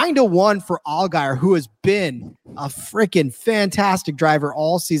 9-1 for Allgaier, who has been a freaking fantastic driver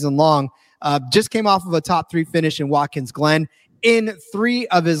all season long. Just came off of a top 3 finish in Watkins Glen. In 3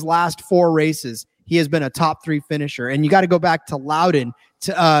 of his last 4 races, he has been a top 3 finisher. And you got to go back to Loudon,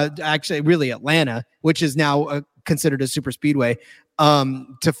 to actually really Atlanta, which is now considered a super speedway,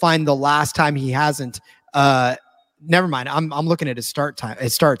 to find the last time he hasn't. Never mind. I'm looking at his start time. It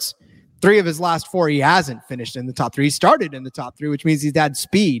starts 3 of his last 4. He hasn't finished in the top 3. He started in the top 3, which means he's had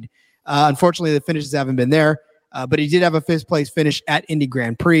speed. Unfortunately, the finishes haven't been there, but he did have a 5th place finish at Indy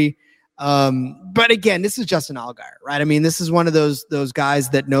Grand Prix. But again, this is Justin Allgaier, right? I mean, this is one of those guys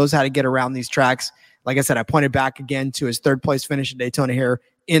that knows how to get around these tracks. Like I said, I pointed back again to his 3rd place finish at Daytona here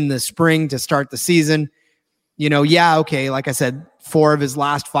in the spring to start the season. Okay, like I said, 4 of his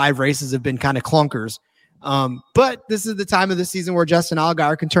last 5 races have been kind of clunkers. But this is the time of the season where Justin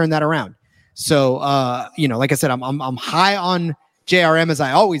Allgaier can turn that around. So, like I said, I'm high on JRM as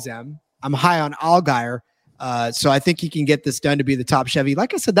I always am. I'm high on Allgaier. So I think he can get this done to be the top Chevy.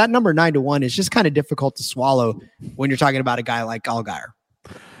 Like I said, that number 9-1 is just kind of difficult to swallow when you're talking about a guy like Allgaier.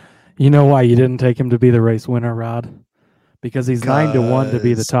 You know why you didn't take him to be the race winner, Rod? Because he's 9-1 to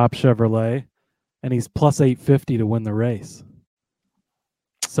be the top Chevrolet, and he's plus 850 to win the race.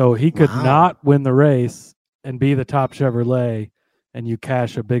 So he could not win the race and be the top Chevrolet, and you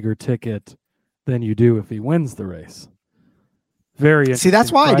cash a bigger ticket than you do if he wins the race. Very See,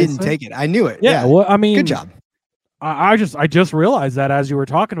 that's why pricing. I didn't take it. I knew it. Yeah. Well, I mean, good job. I just realized that as you were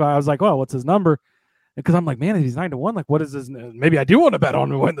talking about, I was like, well, what's his number? Because I'm like, man, if he's 9-1, like, what is his? Maybe I do want to bet on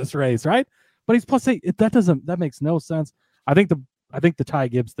to win this race, right? But he's plus 8. That makes no sense. I think the Ty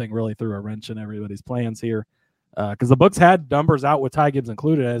Gibbs thing really threw a wrench in everybody's plans here, because the books had numbers out with Ty Gibbs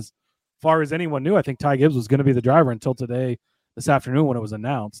included. As far as anyone knew, I think Ty Gibbs was going to be the driver until this afternoon when it was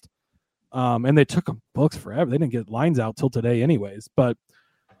announced. And they took them books forever. They didn't get lines out till today, anyways. But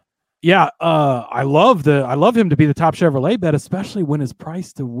yeah, I love him to be the top Chevrolet bet, especially when his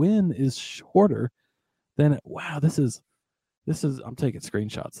price to win is shorter. Then this is I'm taking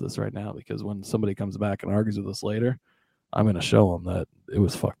screenshots of this right now, because when somebody comes back and argues with us later, I'm going to show them that it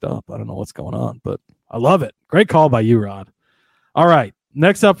was fucked up. I don't know what's going on, but I love it. Great call by you, Rod. All right,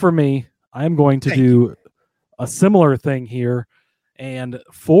 next up for me, I'm going to do a similar thing here. And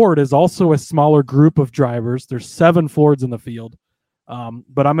Ford is also a smaller group of drivers. There's 7 Fords in the field.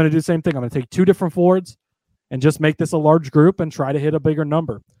 But I'm going to do the same thing. I'm going to take 2 different Fords and just make this a large group and try to hit a bigger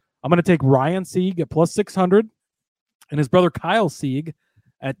number. I'm going to take Ryan Sieg at plus 600 and his brother Kyle Sieg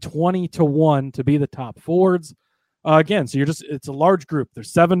at 20-1 to be the top Fords. Again, so it's a large group.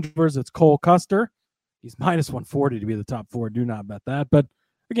 There's 7 drivers. It's Cole Custer. He's minus 140 to be the top Ford. Do not bet that. But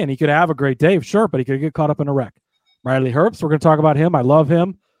again, he could have a great day, sure, but he could get caught up in a wreck. Riley Herbst, we're going to talk about him. I love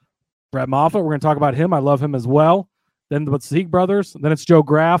him. Brett Moffitt, we're going to talk about him. I love him as well. Then the Sieg brothers. Then it's Joe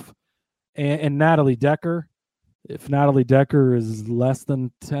Graff and Natalie Decker. If Natalie Decker is less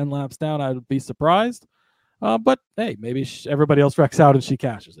than 10 laps down, I'd be surprised. But hey, maybe everybody else wrecks out and she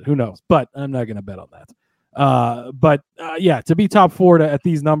cashes it. Who knows? But I'm not going to bet on that. Yeah, to be top Ford at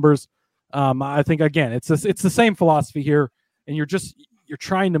these numbers, I think, again, it's the same philosophy here. And you're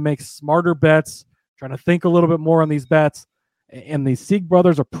trying to make smarter bets, trying to think a little bit more on these bets. And these Sieg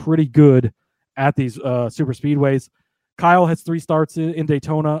brothers are pretty good at these super speedways. Kyle has 3 starts in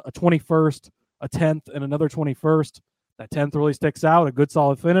Daytona, a 21st, a 10th, and another 21st. That 10th really sticks out, a good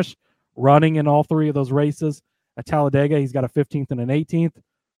solid finish, running in all 3 of those races. At Talladega, he's got a 15th and an 18th,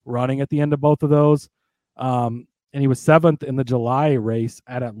 running at the end of both of those. And he was 7th in the July race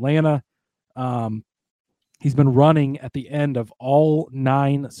at Atlanta. He's been running at the end of all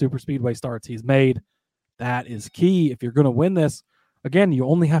 9 super speedway starts he's made. That is key. If you're going to win this, again, you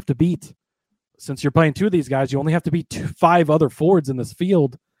only have to beat, since you're playing 2 of these guys, you only have to beat 5 other Fords in this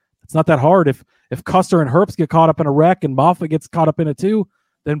field. It's not that hard. If Custer and Herbst get caught up in a wreck and Moffitt gets caught up in it too,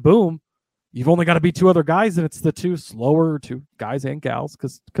 then boom, you've only got to beat 2 other guys, and it's the 2 slower 2 guys and gals,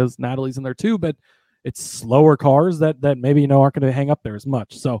 because Natalie's in there too, but it's slower cars that maybe aren't going to hang up there as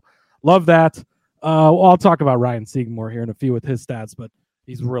much. So love that. Well, I'll talk about Ryan Siegmore here in a few with his stats, but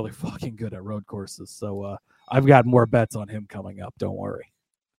he's really fucking good at road courses. So I've got more bets on him coming up. Don't worry.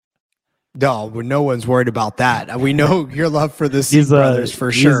 No one's worried about that. We know your love for the Sieg brothers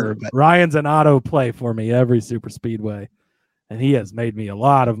for sure. But Ryan's an auto play for me every super speedway, and he has made me a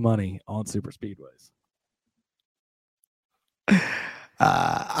lot of money on super speedways.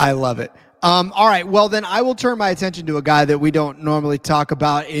 I love it. All right. Well, then I will turn my attention to a guy that we don't normally talk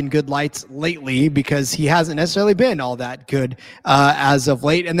about in good lights lately, because he hasn't necessarily been all that good as of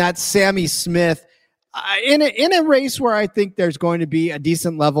late. And that's Sammy Smith in a race where I think there's going to be a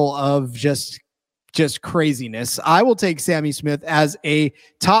decent level of just craziness. I will take Sammy Smith as a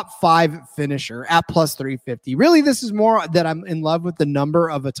top 5 finisher at plus 350. Really, this is more that I'm in love with the number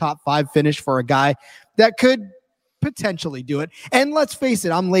of a top 5 finish for a guy that could potentially do it. And let's face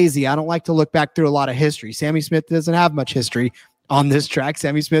it, I'm lazy. I don't like to look back through a lot of history. Sammy Smith doesn't have much history on this track.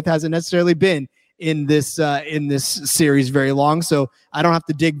 Sammy Smith hasn't necessarily been in this series very long, so I don't have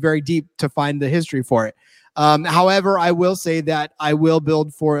to dig very deep to find the history for it. However, I will say that I will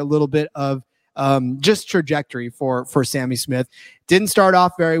build for a little bit of just trajectory for Sammy Smith. Didn't start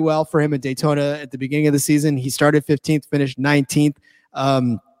off very well for him at Daytona at the beginning of the season. He started 15th, finished 19th.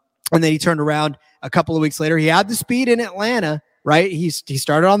 And then he turned around a couple of weeks later. He had the speed in Atlanta, right? He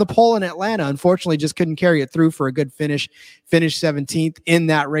started on the pole in Atlanta. Unfortunately, just couldn't carry it through for a good finish. Finished 17th in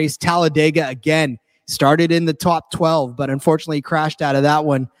that race. Talladega, again, started in the top 12, but unfortunately crashed out of that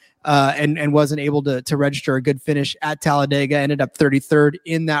one and wasn't able to register a good finish at Talladega. Ended up 33rd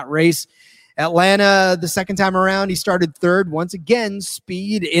in that race. Atlanta, the second time around, he started 3rd. Once again,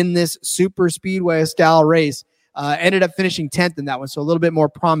 speed in this super speedway style race. Ended up finishing 10th in that one, so a little bit more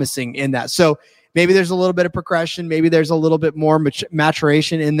promising in that. So maybe there's a little bit of progression. Maybe there's a little bit more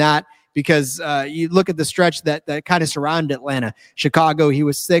maturation in that, because you look at the stretch that kind of surrounded Atlanta. Chicago, he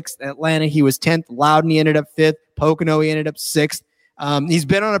was 6th. Atlanta, he was 10th. Loudon, he ended up 5th. Pocono, he ended up 6th. He's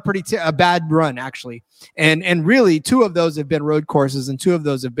been on a bad run, actually. And really, 2 of those have been road courses, and 2 of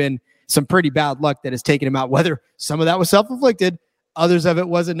those have been some pretty bad luck that has taken him out, whether some of that was self-inflicted, others of it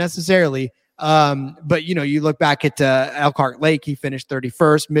wasn't necessarily. But you look back at Elkhart Lake, he finished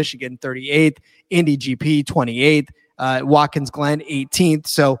 31st, Michigan 38th, Indy GP 28th, Watkins Glen 18th.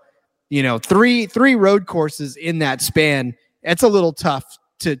 So, three road courses in that span. It's a little tough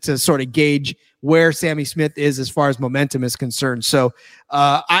to sort of gauge where Sammy Smith is as far as momentum is concerned. So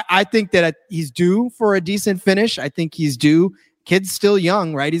I think that he's due for a decent finish. I think he's due. Kid's still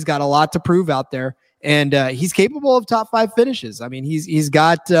young, right? He's got a lot to prove out there, and he's capable of top 5 finishes. I mean, he's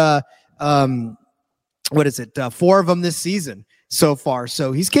got 4 of them this season so far.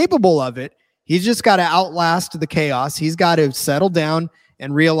 So he's capable of it. He's just got to outlast the chaos. He's got to settle down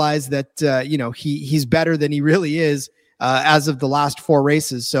and realize that, he's better than he really is as of the last 4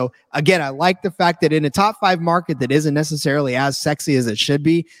 races. So again, I like the fact that in a top 5 market that isn't necessarily as sexy as it should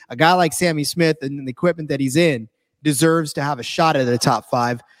be, a guy like Sammy Smith and the equipment that he's in deserves to have a shot at the top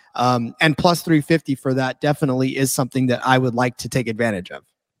 5. And plus 350 for that definitely is something that I would like to take advantage of.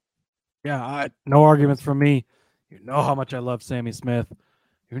 Yeah, no arguments from me. You know how much I love Sammy Smith.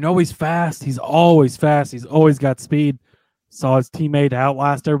 He's fast. He's always fast. He's always got speed. Saw his teammate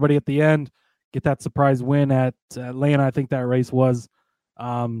outlast everybody at the end, get that surprise win at Atlanta, I think that race was.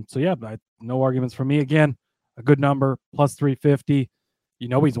 No arguments from me. Again, a good number, plus 350.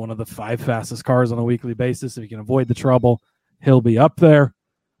 He's one of the 5 fastest cars on a weekly basis. If you can avoid the trouble, he'll be up there.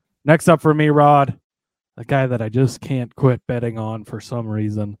 Next up for me, Rod, a guy that I just can't quit betting on for some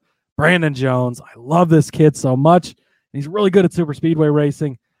reason. Brandon Jones. I love this kid so much. He's really good at super speedway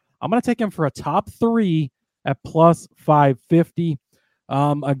racing. I'm going to take him for a top 3 at plus 550.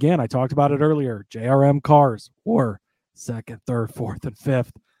 Again, I talked about it earlier. JRM cars were 2nd, 3rd, 4th, and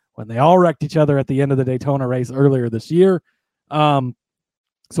 5th when they all wrecked each other at the end of the Daytona race earlier this year. So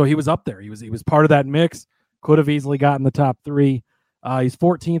he was up there. He was part of that mix. Could have easily gotten the top 3. He's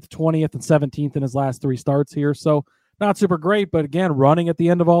 14th, 20th, and 17th in his last 3 starts here. So not super great, but again, running at the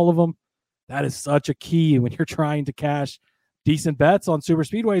end of all of them, that is such a key when you're trying to cash decent bets on super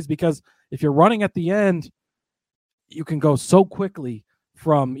speedways, because if you're running at the end, you can go so quickly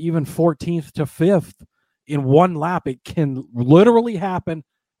from even 14th to 5th in one lap. It can literally happen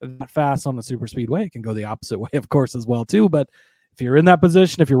that fast on the super speedway. It can go the opposite way, of course, as well, too. But if you're in that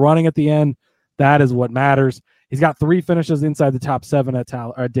position, if you're running at the end, that is what matters. He's got 3 finishes inside the top 7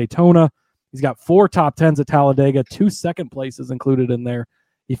 at Daytona. He's got 4 top 10s at Talladega, 2 second places included in there.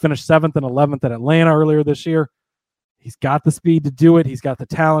 He finished 7th and 11th at Atlanta earlier this year. He's got the speed to do it. He's got the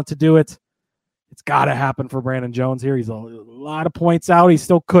talent to do it. It's got to happen for Brandon Jones here. He's a lot of points out. He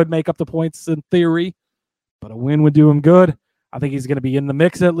still could make up the points in theory, but a win would do him good. I think he's going to be in the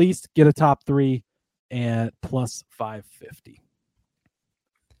mix at least, get a top 3 at plus 550.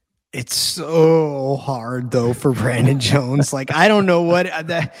 It's so hard though for Brandon Jones. Like, I don't know what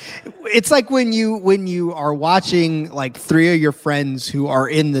it's like when you are watching like 3 of your friends who are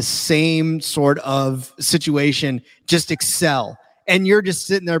in the same sort of situation just excel, and you're just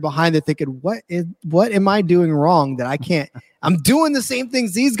sitting there behind it thinking, what am I doing wrong that I can't? I'm doing the same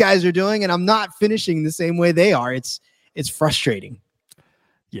things these guys are doing, and I'm not finishing the same way they are. It's frustrating.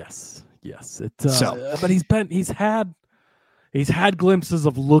 Yes. But he's had glimpses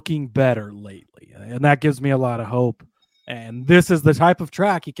of looking better lately, and that gives me a lot of hope. And this is the type of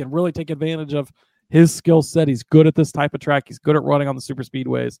track he can really take advantage of his skill set. He's good at this type of track. He's good at running on the super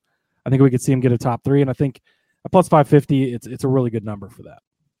speedways. I think we could see him get a top 3, and I think a plus 550, it's a really good number for that.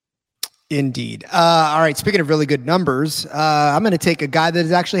 Indeed. All right. Speaking of really good numbers, I'm going to take a guy that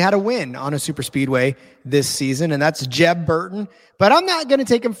has actually had a win on a super speedway this season, and that's Jeb Burton. But I'm not going to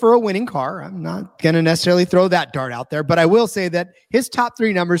take him for a winning car. I'm not going to necessarily throw that dart out there. But I will say that his top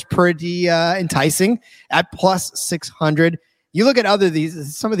 3 numbers pretty enticing at plus 600. You look at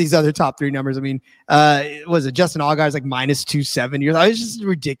some of these other top 3 numbers. I mean, was it Justin Allgai's like minus 270? It's just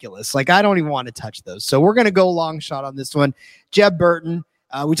ridiculous. Like, I don't even want to touch those. So we're going to go long shot on this one. Jeb Burton.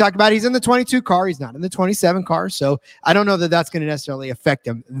 We talked about he's in the 22 car. He's not in the 27 car. So I don't know that that's going to necessarily affect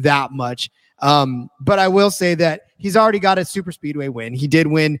him that much. But I will say that he's already got a super speedway win. He did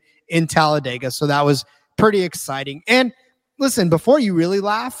win in Talladega. So that was pretty exciting. And listen, before you really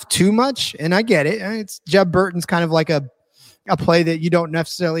laugh too much, and I get it, it's Jeb Burton's kind of like a play that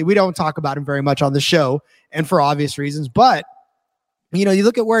we don't talk about him very much on the show, and for obvious reasons. But you know, you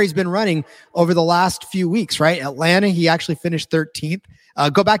look at where he's been running over the last few weeks, right? Atlanta, he actually finished 13th.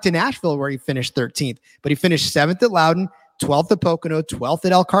 Go back to Nashville where he finished 13th, but he finished 7th at Loudon, 12th at Pocono, 12th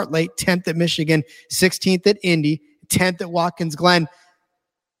at Elkhart Lake, 10th at Michigan, 16th at Indy, 10th at Watkins Glen.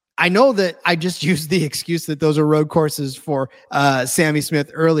 I know that I just used the excuse that those are road courses for Sammy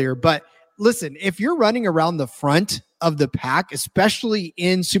Smith earlier, but listen, if you're running around the front of the pack, especially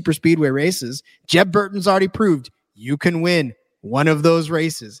in super speedway races, Jeb Burton's already proved you can win one of those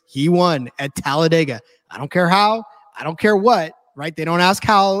races. He won at Talladega. I don't care how, I don't care what, right? They don't ask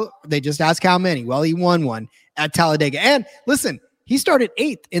how, they just ask how many. Well, he won one at Talladega. And listen, he started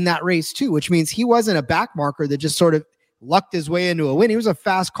 8th in that race too, which means he wasn't a back marker that just sort of lucked his way into a win. He was a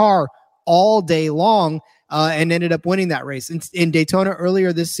fast car all day long and ended up winning that race. In Daytona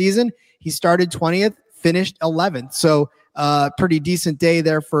earlier this season, he started 20th, finished 11th. So pretty decent day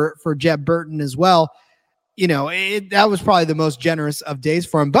there for Jeb Burton as well. You know, that was probably the most generous of days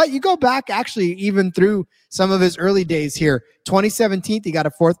for him. But you go back actually even through some of his early days here. 2017, he got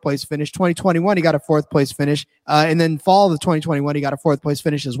a 4th place finish. 2021, he got a 4th place finish. And then fall of 2021, he got a 4th place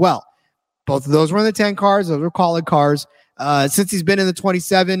finish as well. Both of those were in the 10 cars. Those were quality cars. Since he's been in the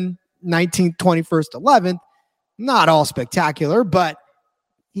 27, 19th, 21st, 11th, not all spectacular, but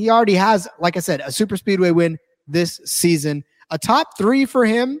he already has, like I said, a super speedway win this season. A top 3 for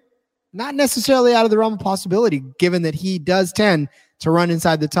him, not necessarily out of the realm of possibility, given that he does tend to run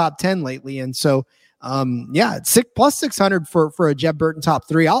inside the top 10 lately. And so, yeah, plus 600 for a Jeb Burton top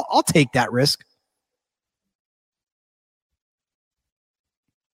 3. I'll take that risk.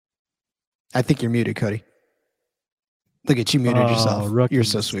 I think you're muted, Cody. Look at you, muted yourself. You're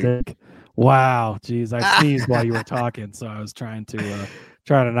so sweet. Wow, geez, I sneezed while you were talking, so I was trying to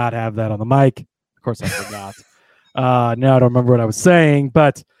not have that on the mic. Of course, I forgot. Now I don't remember what I was saying,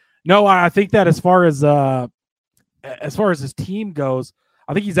 but no, I think that as far as his team goes,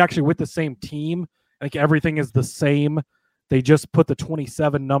 I think he's actually with the same team. I think everything is the same. They just put the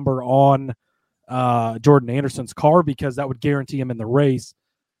 27 number on Jordan Anderson's car because that would guarantee him in the race.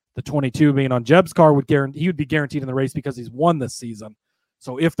 The 22 being on Jeb's car he would be guaranteed in the race because he's won this season.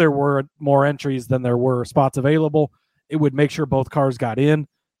 So if there were more entries than there were spots available, it would make sure both cars got in.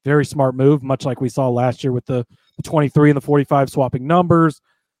 Very smart move, much like we saw last year with the 23 and the 45 swapping numbers.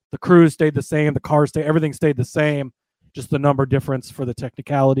 The crews stayed the same. The cars everything stayed the same. Just the number difference for the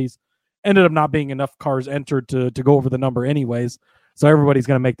technicalities. Ended up not being enough cars entered to go over the number anyways. So everybody's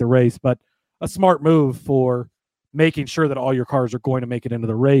going to make the race. But a smart move for making sure that all your cars are going to make it into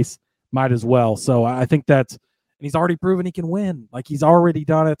the race. Might as well. So I think that's and he's already proven he can win. Like, he's already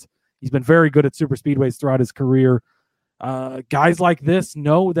done it. He's been very good at super speedways throughout his career. Guys like this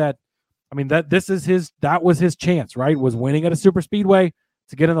know that, that was his chance, right? Was winning at a super speedway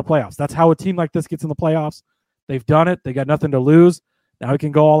to get in the playoffs. That's how a team like this gets in the playoffs. They've done it. They got nothing to lose. Now he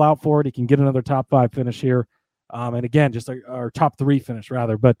can go all out for it. He can get another top 5 finish here. And again, or top 3 finish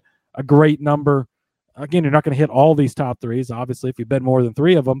rather, but a great number. Again, you're not going to hit all these top 3s, obviously, if you bet more than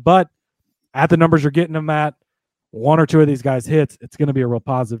 3 of them, but at the numbers you're getting them at, 1 or 2 of these guys hits, it's going to be a real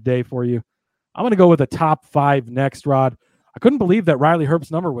positive day for you. I'm going to go with a top 5 next, Rod. I couldn't believe that Riley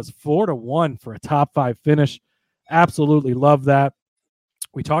Herbst's number was 4-1 for a top 5 finish. Absolutely love that.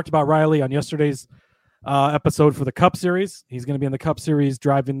 We talked about Riley on yesterday's episode for the Cup Series. He's going to be in the Cup Series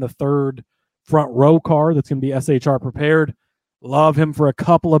driving the 3rd front row car that's going to be SHR prepared. Love him for a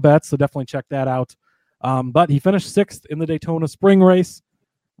couple of bets, so definitely check that out. But he finished 6th in the Daytona Spring Race.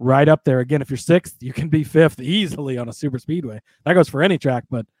 Right up there. Again, if you're 6th, you can be 5th easily on a super speedway. That goes for any track,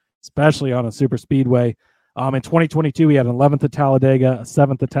 but especially on a super speedway. In 2022, he had an 11th at Talladega, a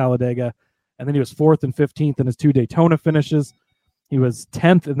 7th at Talladega, and then he was 4th and 15th in his 2 Daytona finishes. He was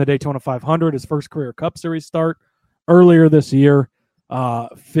 10th in the Daytona 500, his first career Cup Series start earlier this year.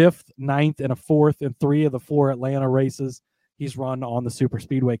 5th, 9th, and a 4th in 3 of the 4 Atlanta races he's run on the super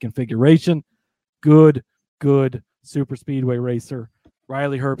speedway configuration. Good super speedway racer.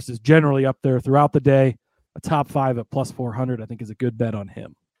 Riley Herbst is generally up there throughout the day. A top 5 at plus 400, I think, is a good bet on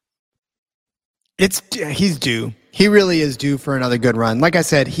him. He's due. He really is due for another good run. Like I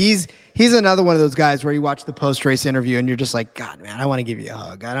said, he's another one of those guys where you watch the post-race interview and you're just like, God, man, I want to give you a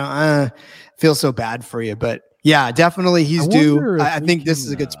hug. I don't feel so bad for you. But yeah, definitely he's due. I think this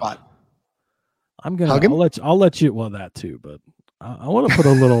is a good spot. I'll let you, well, that too, but I want to put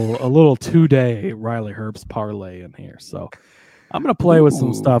a little 2-day Riley Herbst parlay in here. So I'm going to play with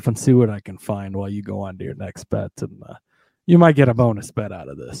some stuff and see what I can find while you go on to your next bet. And you might get a bonus bet out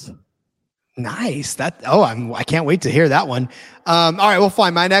of this. Nice. I can't wait to hear that one. All right, well,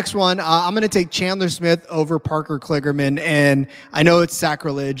 fine. My next one, I'm going to take Chandler Smith over Parker Kligerman, and I know it's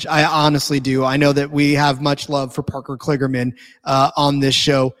sacrilege. I honestly do. I know that we have much love for Parker Kligerman on this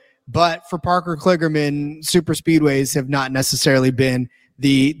show, but for Parker Kligerman, super speedways have not necessarily been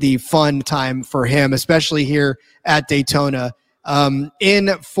the fun time for him, especially here at Daytona.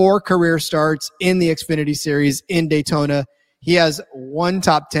 In 4 career starts in the Xfinity Series in Daytona, he has 1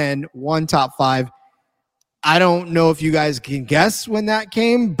 top 10, 1 top 5. I don't know if you guys can guess when that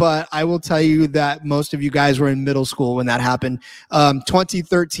came, but I will tell you that most of you guys were in middle school when that happened.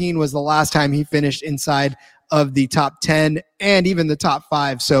 2013 was the last time he finished inside of the top 10 and even the top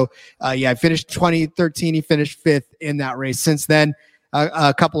 5. So, I finished 2013. He finished 5th in that race. Since then,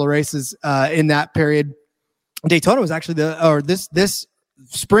 a couple of races in that period. Daytona was actually this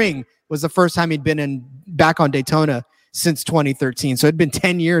spring was the first time he'd been back on Daytona since 2013. So it'd been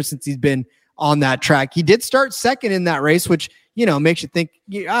 10 years since he's been on that track. He did start 2nd in that race, which, makes you think,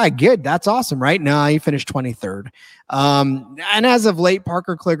 good. That's awesome, right? No, he finished 23rd. And as of late,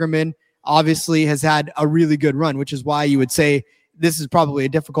 Parker Kligerman obviously has had a really good run, which is why you would say this is probably a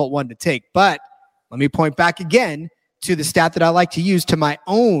difficult one to take. But let me point back again to the stat that I like to use to my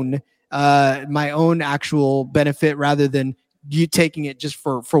own actual benefit rather than you taking it just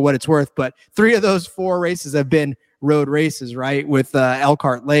for what it's worth. But 3 of those 4 races have been road races, right? With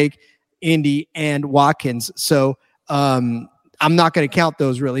Elkhart Lake, Indy, and Watkins. So I'm not going to count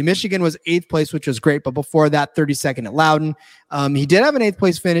those really. Michigan was 8th place, which was great. But before that, 32nd at Loudon. He did have an 8th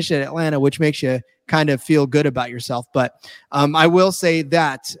place finish at Atlanta, which makes you kind of feel good about yourself. But I will say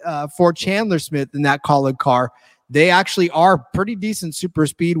that for Chandler Smith in that College car, they actually are pretty decent super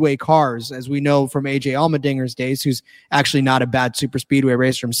speedway cars, as we know from AJ Allmendinger's days, who's actually not a bad super speedway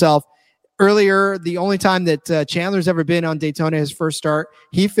racer himself. Earlier, the only time that Chandler's ever been on Daytona, his first start,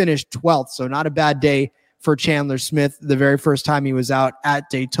 he finished 12th. So not a bad day for Chandler Smith the very first time he was out at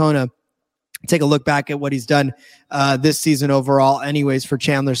Daytona. Take a look back at what he's done this season overall anyways for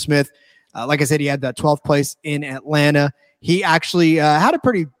Chandler Smith. Like I said, he had that 12th place in Atlanta. He actually had a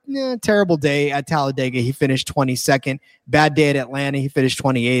pretty terrible day at Talladega. He finished 22nd. Bad day at Atlanta. He finished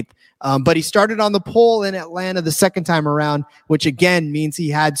 28th. But he started on the pole in Atlanta the second time around, which again means he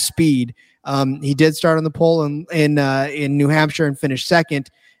had speed. He did start on the pole in New Hampshire and finished 2nd.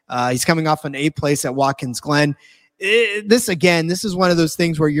 He's coming off an 8th place at Watkins Glen. This is one of those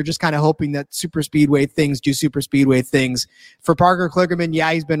things where you're just kind of hoping that super speedway things do super speedway things. For Parker Kligerman,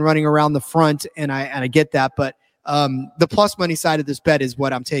 he's been running around the front, and I get that, but the plus money side of this bet is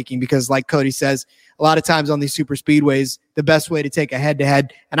what I'm taking, because like Cody says, a lot of times on these super speedways, the best way to take a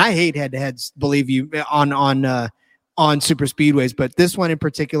head-to-head, and I hate head-to-heads, believe you, on super speedways, but this one in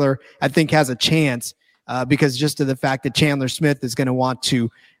particular, I think has a chance because just of the fact that Chandler Smith is going to want to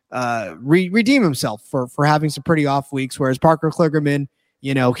redeem himself for having some pretty off weeks, whereas Parker Kligerman,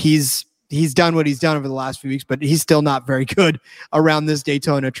 he's done what he's done over the last few weeks, but he's still not very good around this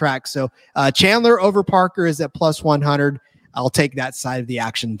Daytona track. So Chandler over Parker is at plus 100. I'll take that side of the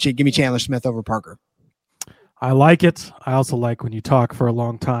action. Give me Chandler Smith over Parker. I like it. I also like when you talk for a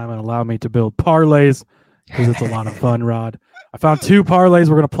long time and allow me to build parlays because it's a lot of fun, Rod. I found 2 parlays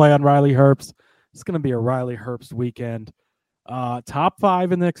we're going to play on Riley Herbst. It's going to be a Riley Herbst weekend. Top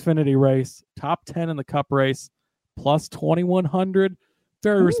 5 in the Xfinity race, top 10 in the Cup race, plus 2,100.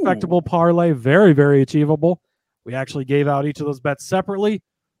 Very respectable parlay, very, very achievable. We actually gave out each of those bets separately.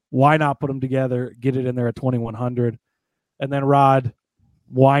 Why not put them together, get it in there at 2,100? And then, Rod,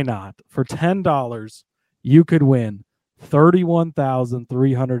 why not? For $10, you could win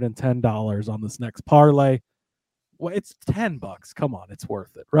 $31,310 on this next parlay. Well, it's $10. Come on, it's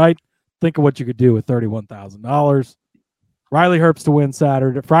worth it, right? Think of what you could do with $31,000. Riley Herbst to win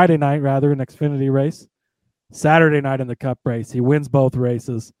Friday night, in Xfinity race. Saturday night in the Cup race. He wins both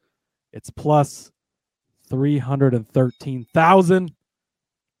races. It's plus 313,000.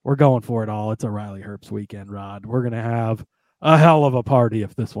 We're going for it all. It's a Riley Herbst weekend, Rod. We're going to have a hell of a party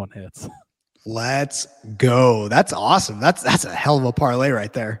if this one hits. Let's go. That's awesome. That's a hell of a parlay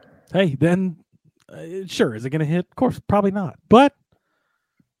right there. Hey, then sure. Is it going to hit? Of course, probably not. But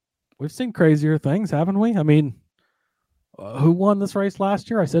we've seen crazier things, haven't we? I mean, who won this race last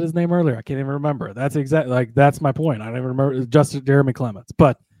year? I said his name earlier. I can't even remember. That's that's my point. I don't even remember. It was just Jeremy Clements.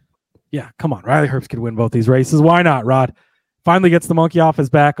 But yeah, come on. Riley Herbst could win both these races. Why not, Rod? Finally gets the monkey off his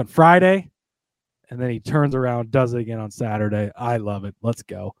back on Friday, and then he turns around, does it again on Saturday. I love it. Let's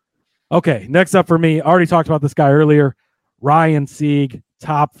go. Okay, next up for me, I already talked about this guy earlier. Ryan Sieg,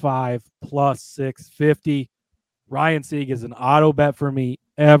 top 5, plus 650. Ryan Sieg is an auto bet for me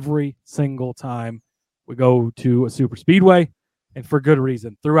every single time we go to a super speedway, and for good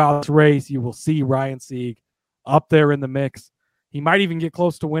reason. Throughout the race, you will see Ryan Sieg up there in the mix. He might even get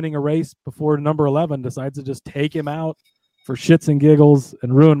close to winning a race before number 11 decides to just take him out for shits and giggles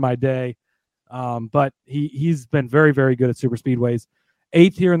and ruin my day. But he's been very, very good at super speedways.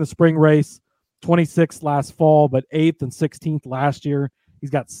 8th here in the spring race, 26th last fall, but 8th and 16th last year. He's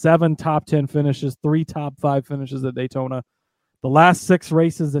got 7 top 10 finishes, 3 top 5 finishes at Daytona. The last 6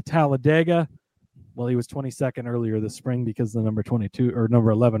 races at Talladega, well, he was 22nd earlier this spring because the number 22 or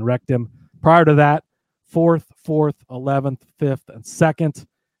number 11 wrecked him. Prior to that, 4th, 11th, 5th, and 2nd.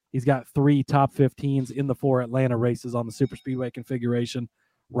 He's got 3 top 15s in the 4 Atlanta races on the super speedway configuration.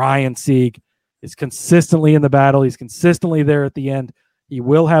 Ryan Sieg is consistently in the battle. He's consistently there at the end. He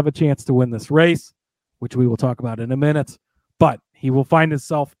will have a chance to win this race, which we will talk about in a minute, but he will find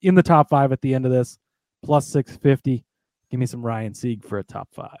himself in the top 5 at the end of this, plus 650. Give me some Ryan Sieg for a top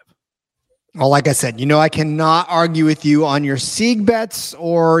 5. Well, like I said, I cannot argue with you on your Sieg bets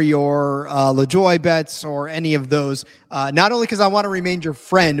or your LaJoie bets or any of those. Not only because I want to remain your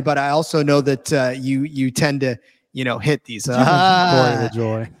friend, but I also know that you tend to, hit these. Boy,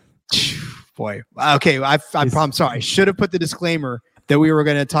 LaJoie. Boy. Okay. I'm sorry. I should have put the disclaimer that we were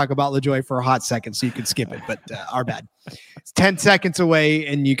going to talk about LaJoie for a hot second so you could skip it, but our bad. It's 10 seconds away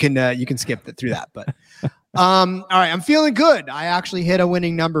and you can skip it through that. But all right, I'm feeling good. I actually hit a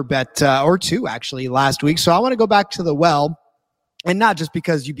winning number bet or 2 actually last week. So I want to go back to the well, and not just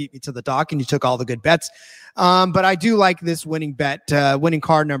because you beat me to the dock and you took all the good bets. But I do like this winning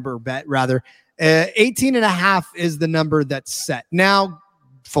car number bet rather. 18.5 is the number that's set. Now,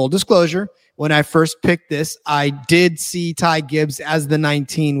 full disclosure, when I first picked this, I did see Ty Gibbs as the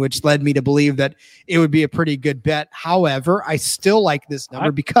 19, which led me to believe that it would be a pretty good bet. However, I still like this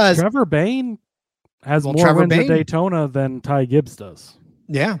number because Trevor Bayne has more wins at Daytona than Ty Gibbs does.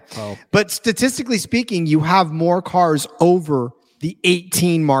 Yeah. But statistically speaking, you have more cars over the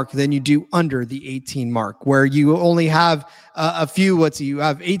 18 mark than you do under the 18 mark, where you only have a few. You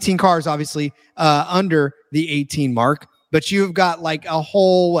have 18 cars, obviously, under the 18 mark. But you've got like a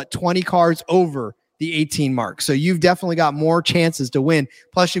whole, 20 cars over the 18 mark. So you've definitely got more chances to win.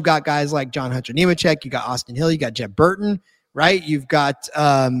 Plus, you've got guys like John Hunter Nemechek. You got Austin Hill. You got Jeb Burton, right? You've got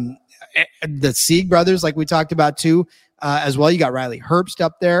the Sieg brothers, like we talked about too, as well. You got Riley Herbst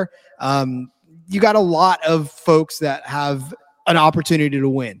up there. You got a lot of folks that have an opportunity to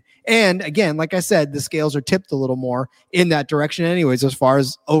win. And again, like I said, the scales are tipped a little more in that direction anyways, as far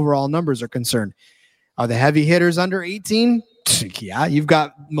as overall numbers are concerned. Are the heavy hitters under 18? Yeah, you've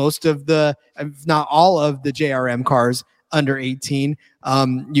got most of the, if not all of the JRM cars under 18.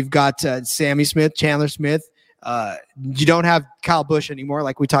 You've got Sammy Smith, Chandler Smith. You don't have Kyle Busch anymore,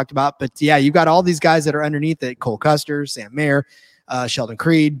 like we talked about. But yeah, you've got all these guys that are underneath it. Cole Custer, Sam Mayer, Sheldon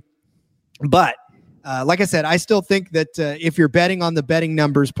Creed. But Like I said, I still think that if you're betting on the betting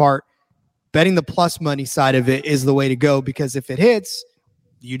numbers part, betting the plus money side of it is the way to go, because if it hits,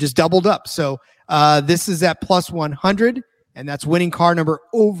 you just doubled up. So this is at plus 100, and that's winning car number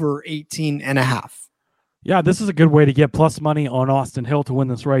over 18.5. Yeah, this is a good way to get plus money on Austin Hill to win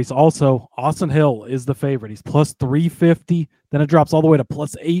this race. Also, Austin Hill is the favorite. He's plus 350. Then it drops all the way to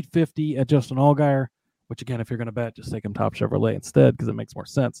plus 850 at Justin Allgaier, which, again, if you're going to bet, just take him Top Chevrolet instead because it makes more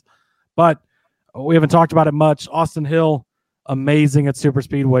sense. But we haven't talked about it much. Austin Hill, amazing at super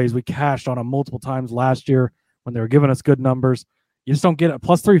speedways. We cashed on him multiple times last year when they were giving us good numbers. You just don't get it.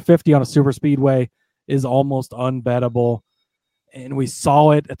 Plus 350 on a super speedway is almost unbettable. And we saw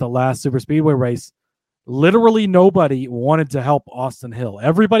it at the last super speedway race. Literally nobody wanted to help Austin Hill.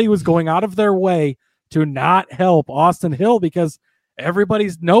 Everybody was going out of their way to not help Austin Hill because everybody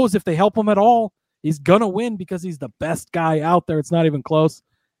knows if they help him at all, he's going to win because he's the best guy out there. It's not even close.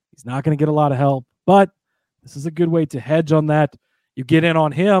 He's not going to get a lot of help, but this is a good way to hedge on that. You get in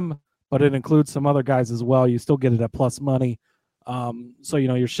on him, but it includes some other guys as well. You still get it at plus money. So,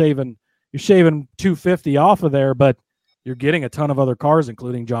 you're shaving 250 off of there, but you're getting a ton of other cars,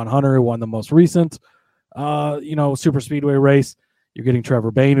 including John Hunter, who won the most recent, super speedway race. You're getting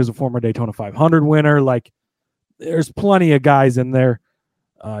Trevor Bayne, who's a former Daytona 500 winner. Like, there's plenty of guys in there.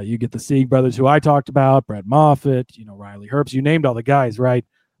 You get the Sieg brothers, who I talked about, Brett Moffitt, Riley Herbst. You named all the guys, right?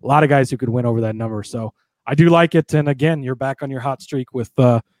 A lot of guys who could win over that number. So I do like it. And again, you're back on your hot streak with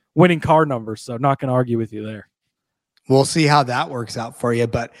winning car numbers. So not going to argue with you there. We'll see how that works out for you.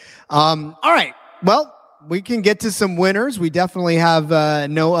 But all right. Well, we can get to some winners. We definitely have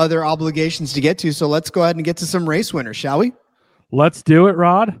no other obligations to get to. So let's go ahead and get to some race winners, shall we? Let's do it,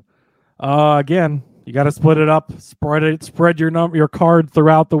 Rod. Again, you got to split it up, spread your card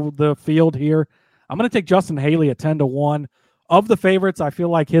throughout the field here. I'm going to take Justin Haley at 10-1. Of the favorites, I feel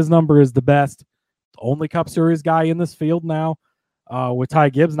like his number is the best. The only Cup Series guy in this field now, with Ty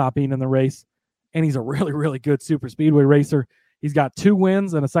Gibbs not being in the race. And he's a really, really good super speedway racer. He's got 2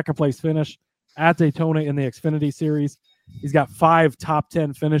 wins and a second-place finish at Daytona in the Xfinity Series. He's got 5 top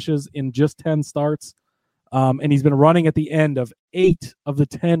 10 finishes in just 10 starts. And he's been running at the end of 8 of the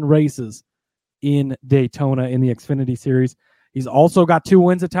 10 races in Daytona in the Xfinity Series. He's also got 2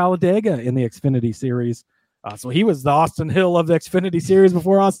 wins at Talladega in the Xfinity Series. So he was the Austin Hill of the Xfinity Series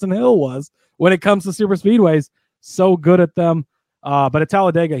before Austin Hill was when it comes to super speedways. So good at them. But at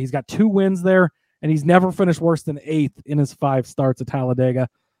Talladega, he's got 2 wins there, and he's never finished worse than 8th in his 5 starts at Talladega.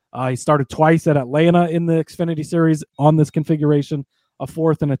 He started twice at Atlanta in the Xfinity Series on this configuration, a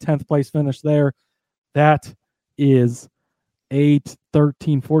 4th and a 10th place finish there. That is 8,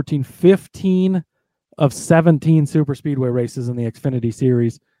 13, 14, 15 of 17 super speedway races in the Xfinity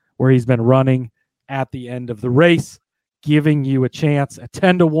Series where he's been running at the end of the race, giving you a chance at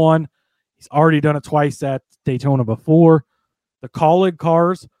 10-1. He's already done it twice at Daytona before. The Colleague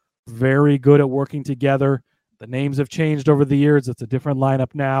cars, very good at working together. The names have changed over the years. It's a different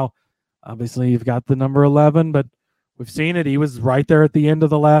lineup now. Obviously, you've got the number 11, but we've seen it. He was right there at the end of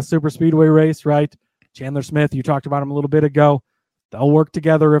the last super speedway race, right? Chandler Smith, you talked about him a little bit ago. They'll work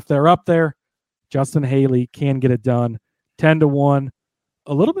together if they're up there. Justin Haley can get it done. 10-1.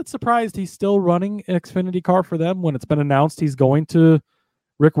 A little bit surprised he's still running an Xfinity car for them when it's been announced he's going to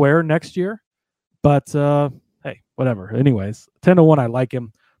Rick Ware next year. But, hey, whatever. Anyways, 10-1, I like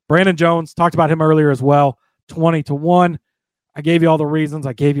him. Brandon Jones, talked about him earlier as well. 20-1. I gave you all the reasons.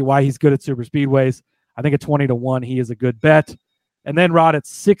 I gave you why he's good at super speedways. I think at 20-1, he is a good bet. And then, Rod, at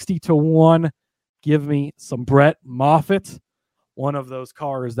 60-1, give me some Brett Moffitt, one of those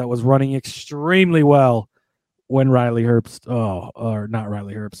cars that was running extremely well when Riley Herbst,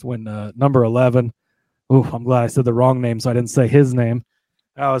 when number 11. Ooh, I'm glad I said the wrong name, so I didn't say his name.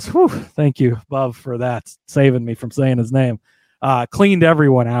 Thank you, Bub, for that, saving me from saying his name. Cleaned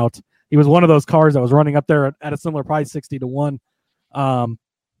everyone out. He was one of those cars that was running up there at a similar price, 60-1.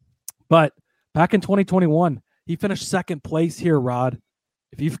 But back in 2021, he finished second place here, Rod.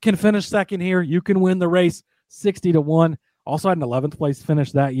 If you can finish second here, you can win the race, 60-1. Also had an 11th place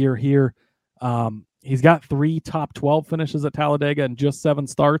finish that year here. He's got 3 top 12 finishes at Talladega and just 7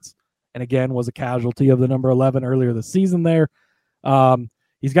 starts. And again, was a casualty of the number 11 earlier this season there.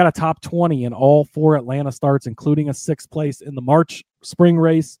 He's got a top 20 in all 4 Atlanta starts, including a 6th place in the March spring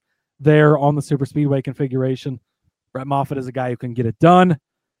race there on the super speedway configuration. Brett Moffitt is a guy who can get it done.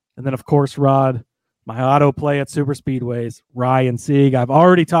 And then, of course, Rod, my auto play at super speedways, Ryan Sieg. I've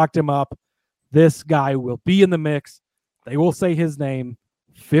already talked him up. This guy will be in the mix. They will say his name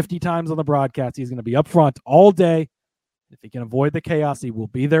 50 times on the broadcast. He's going to be up front all day. If he can avoid the chaos, he will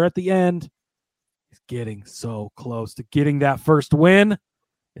be there at the end. He's getting so close to getting that first win.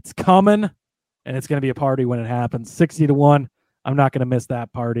 It's coming. and it's going to be a party when it happens. 60-1. I'm not going to miss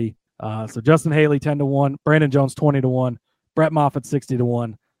that party. So Justin Haley 10-1, Brandon Jones 20-1, Brett Moffitt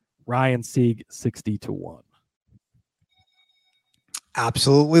 60-1, Ryan Sieg 60-1.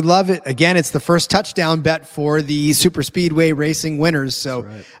 Absolutely love it. Again, it's the first touchdown bet for the Super Speedway Racing winners. So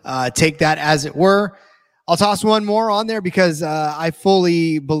take that as it were. I'll toss one more on there because I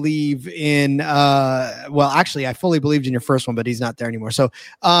fully believe in, I fully believed in your first one, but he's not there anymore. So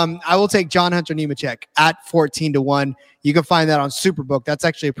I will take John Hunter Nemechek at 14-1. You can find that on Superbook. That's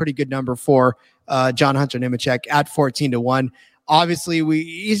actually a pretty good number for John Hunter Nemechek at 14-1. Obviously,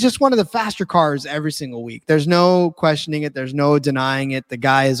 he's just one of the faster cars every single week. There's no questioning it. There's no denying it. The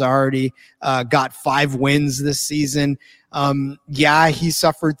guy has already got 5 wins this season. He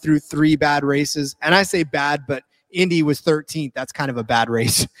suffered through 3 bad races. And I say bad, but Indy was 13th. That's kind of a bad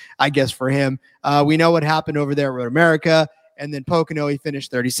race, I guess, for him. We know what happened over there at Road America. And then Pocono, he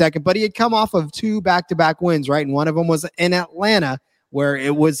finished 32nd. But he had come off of 2 back-to-back wins, right? And one of them was in Atlanta, where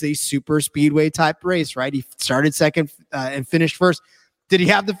it was a super speedway type race, right? He started second and finished first. Did he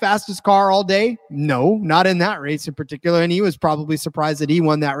have the fastest car all day? No, not in that race in particular. And he was probably surprised that he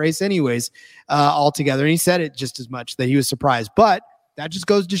won that race anyways, altogether. And he said it just as much, that he was surprised. But that just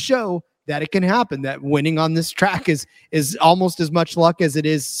goes to show that it can happen, that winning on this track is almost as much luck as it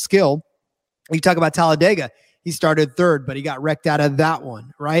is skill. You talk about Talladega. He started 3rd, but he got wrecked out of that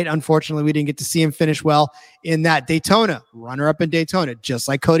one, right? Unfortunately, we didn't get to see him finish well in that. Daytona, runner-up in Daytona, just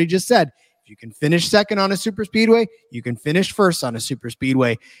like Cody just said. If you can finish 2nd on a super speedway, you can finish 1st on a super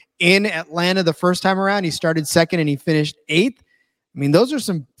speedway. In Atlanta, the first time around, he started 2nd and he finished 8th. I mean, those are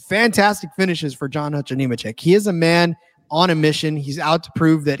some fantastic finishes for John Hunter Nemechek. He is a man on a mission. He's out to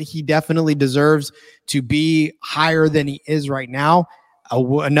prove that he definitely deserves to be higher than he is right now.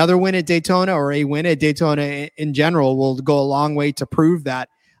 Another win at Daytona, or a win at Daytona in general, will go a long way to prove that.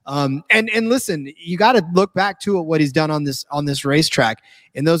 And listen, you got to look back to what he's done on this racetrack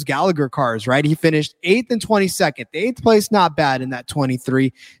in those Gallagher cars, right? He finished 8th and 22nd. The 8th place, not bad in that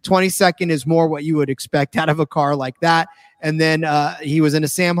 23. 22nd is more what you would expect out of a car like that. And then he was in a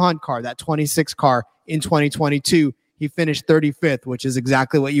Sam Hunt car, that 26 car in 2022. He finished 35th, which is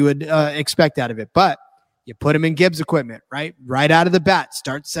exactly what you would expect out of it. But you put him in Gibbs equipment, right? Right out of the bat,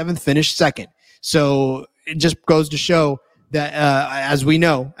 start 7th, finish 2nd. So it just goes to show that, as we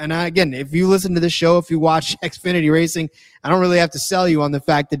know, and again, if you listen to this show, if you watch Xfinity Racing, I don't really have to sell you on the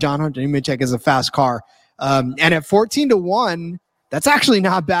fact that John Hunter Nemechek is a fast car. And at 14-1, that's actually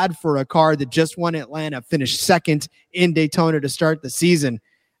not bad for a car that just won Atlanta, finished 2nd in Daytona to start the season.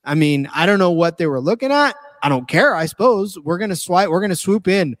 I mean, I don't know what they were looking at. I don't care, I suppose. We're going to swoop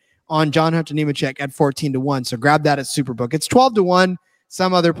in on John Hunter Nemechek at 14-1. So grab that at Superbook. It's 12-1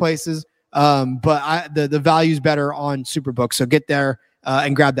 some other places, but the value's better on Superbook. So get there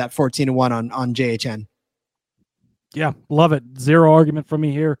and grab that 14-1 on JHN. Yeah, love it. Zero argument from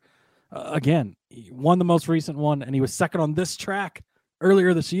me here. Again, he won the most recent one, and he was 2nd on this track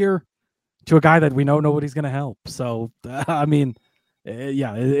earlier this year to a guy that we know nobody's going to help. So, I mean,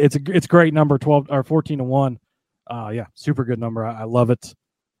 it's a great number, 12 or 14-1. Super good number. I love it.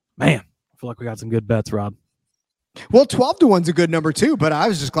 Man, I feel like we got some good bets, Rob. Well, 12-1's a good number too, but I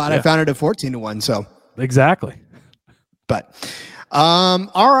was just glad I found it at 14-1. So exactly. But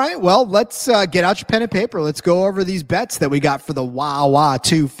all right, well, let's get out your pen and paper. Let's go over these bets that we got for the Wawa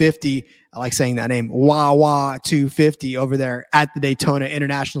 250. I like saying that name, Wawa 250 over there at the Daytona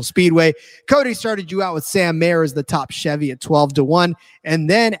International Speedway. Cody started you out with Sam Mayer as the top Chevy at 12-1, and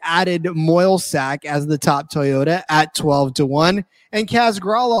then added Moilsack as the top Toyota at 12-1. And Kaz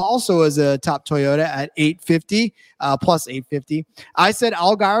Gralla also as a top Toyota at 850, plus 850. I said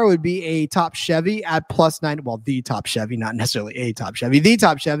Allgaier would be a top Chevy at plus 9. Well, the top Chevy, not necessarily a top Chevy. The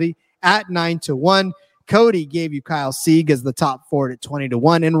top Chevy at 9-1. Cody gave you Kyle Sieg as the top Ford at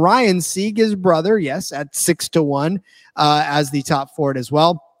 20-1. And Ryan Sieg, his brother, yes, at 6-1 as the top Ford as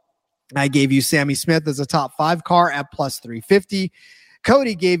well. I gave you Sammy Smith as a top 5 car at plus 350.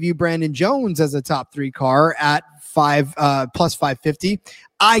 Cody gave you Brandon Jones as a top 3 car at plus 550.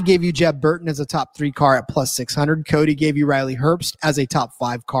 I gave you Jeb Burton as a top 3 car at plus 600. Cody gave you Riley Herbst as a top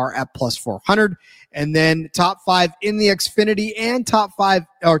 5 car at plus 400. And then top 5 in the Xfinity and top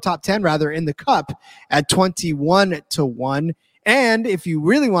 10 rather in the Cup at 21-1. And if you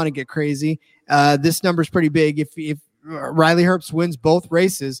really want to get crazy, this number is pretty big. If Riley Herbst wins both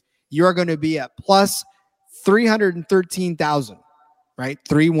races, you are going to be at plus 313,000. Right?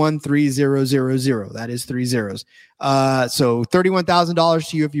 313,000. That is 3 zeros. So $31,000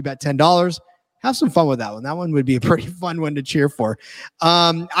 to you if you bet $10. Have some fun with that one. That one would be a pretty fun one to cheer for.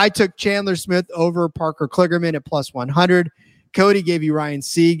 I took Chandler Smith over Parker Kligerman at plus 100. Cody gave you Ryan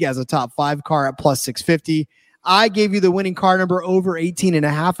Sieg as a top 5 car at plus 650. I gave you the winning car number over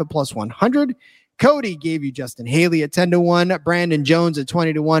 18.5 at plus 100. Cody gave you Justin Haley at 10-1, Brandon Jones at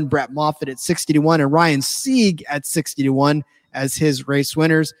 20-1, Brett Moffitt at 60-1, and Ryan Sieg at 60-1 as his race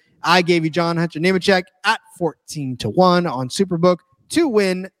winners. I gave you John Hunter Nemechek at 14-1 on Superbook to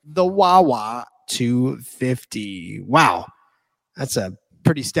win the Wawa 250. Wow. That's a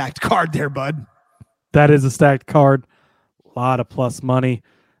pretty stacked card there, bud. That is a stacked card. A lot of plus money.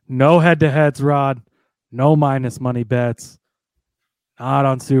 No head-to-heads, Rod. No minus money bets. Not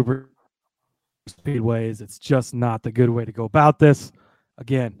on super speedways. It's just not the good way to go about this.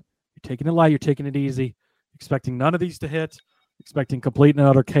 Again, you're taking it light. You're taking it easy. Expecting none of these to hit. Expecting complete and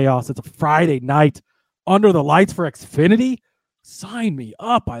utter chaos. It's a Friday night under the lights for Xfinity. Sign me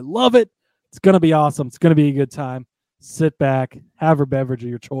up. I love it. It's going to be awesome. It's going to be a good time. Sit back, have a beverage of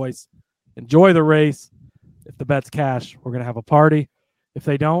your choice, enjoy the race. If the bets cash, we're going to have a party. If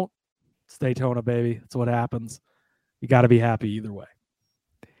they don't, it's Daytona, baby. That's what happens. You got to be happy either way.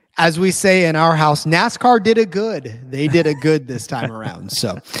 As we say in our house, NASCAR did a good. They did a good this time around.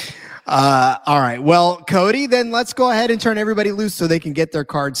 So, all right. Well, Cody, then let's go ahead and turn everybody loose so they can get their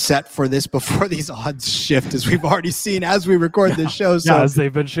cards set for this before these odds shift, as we've already seen as we record this show. So, as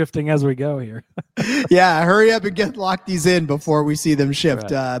they've been shifting as we go here. Yeah, hurry up and lock these in before we see them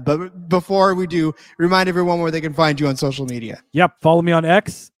shift. Right. But before we do, remind everyone where they can find you on social media. Yep. Follow me on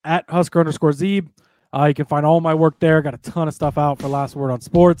X at Husker_Zeeb. You can find all my work there. Got a ton of stuff out for Last Word on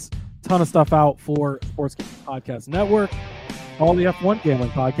Sports. Ton of stuff out for Sports Podcast Network. All the F1 gambling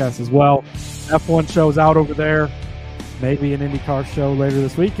podcasts as well. F1 shows out over there. Maybe an IndyCar show later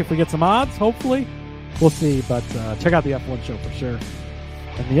this week if we get some odds, hopefully. We'll see, but check out the F1 show for sure.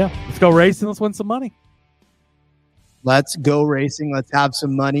 And yeah, let's go racing. Let's win some money. Let's go racing. Let's have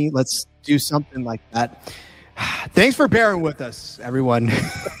some money. Let's do something like that. Thanks for bearing with us, everyone.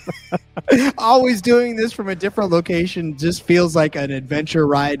 Always doing this from a different location just feels like an adventure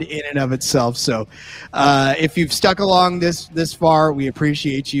ride in and of itself. So if you've stuck along this far, we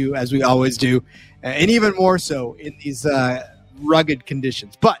appreciate you, as we always do, and even more so in these rugged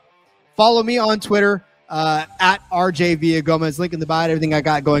conditions. But follow me on Twitter at RJ Villagomez. Link in the bio, everything I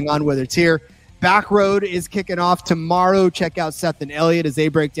got going on, whether it's here. Back Road is kicking off tomorrow. Check out Seth and Elliot as they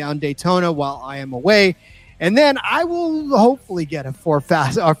break down Daytona while I am away. And then I will hopefully get our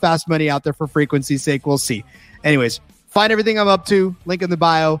fast money out there for frequency's sake. We'll see. Anyways, find everything I'm up to. Link in the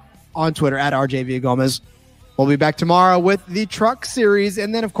bio on Twitter at RJ Villagomez. We'll be back tomorrow with the Truck Series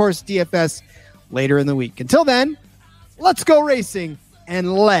and then, of course, DFS later in the week. Until then, let's go racing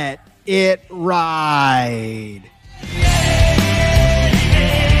and let it ride.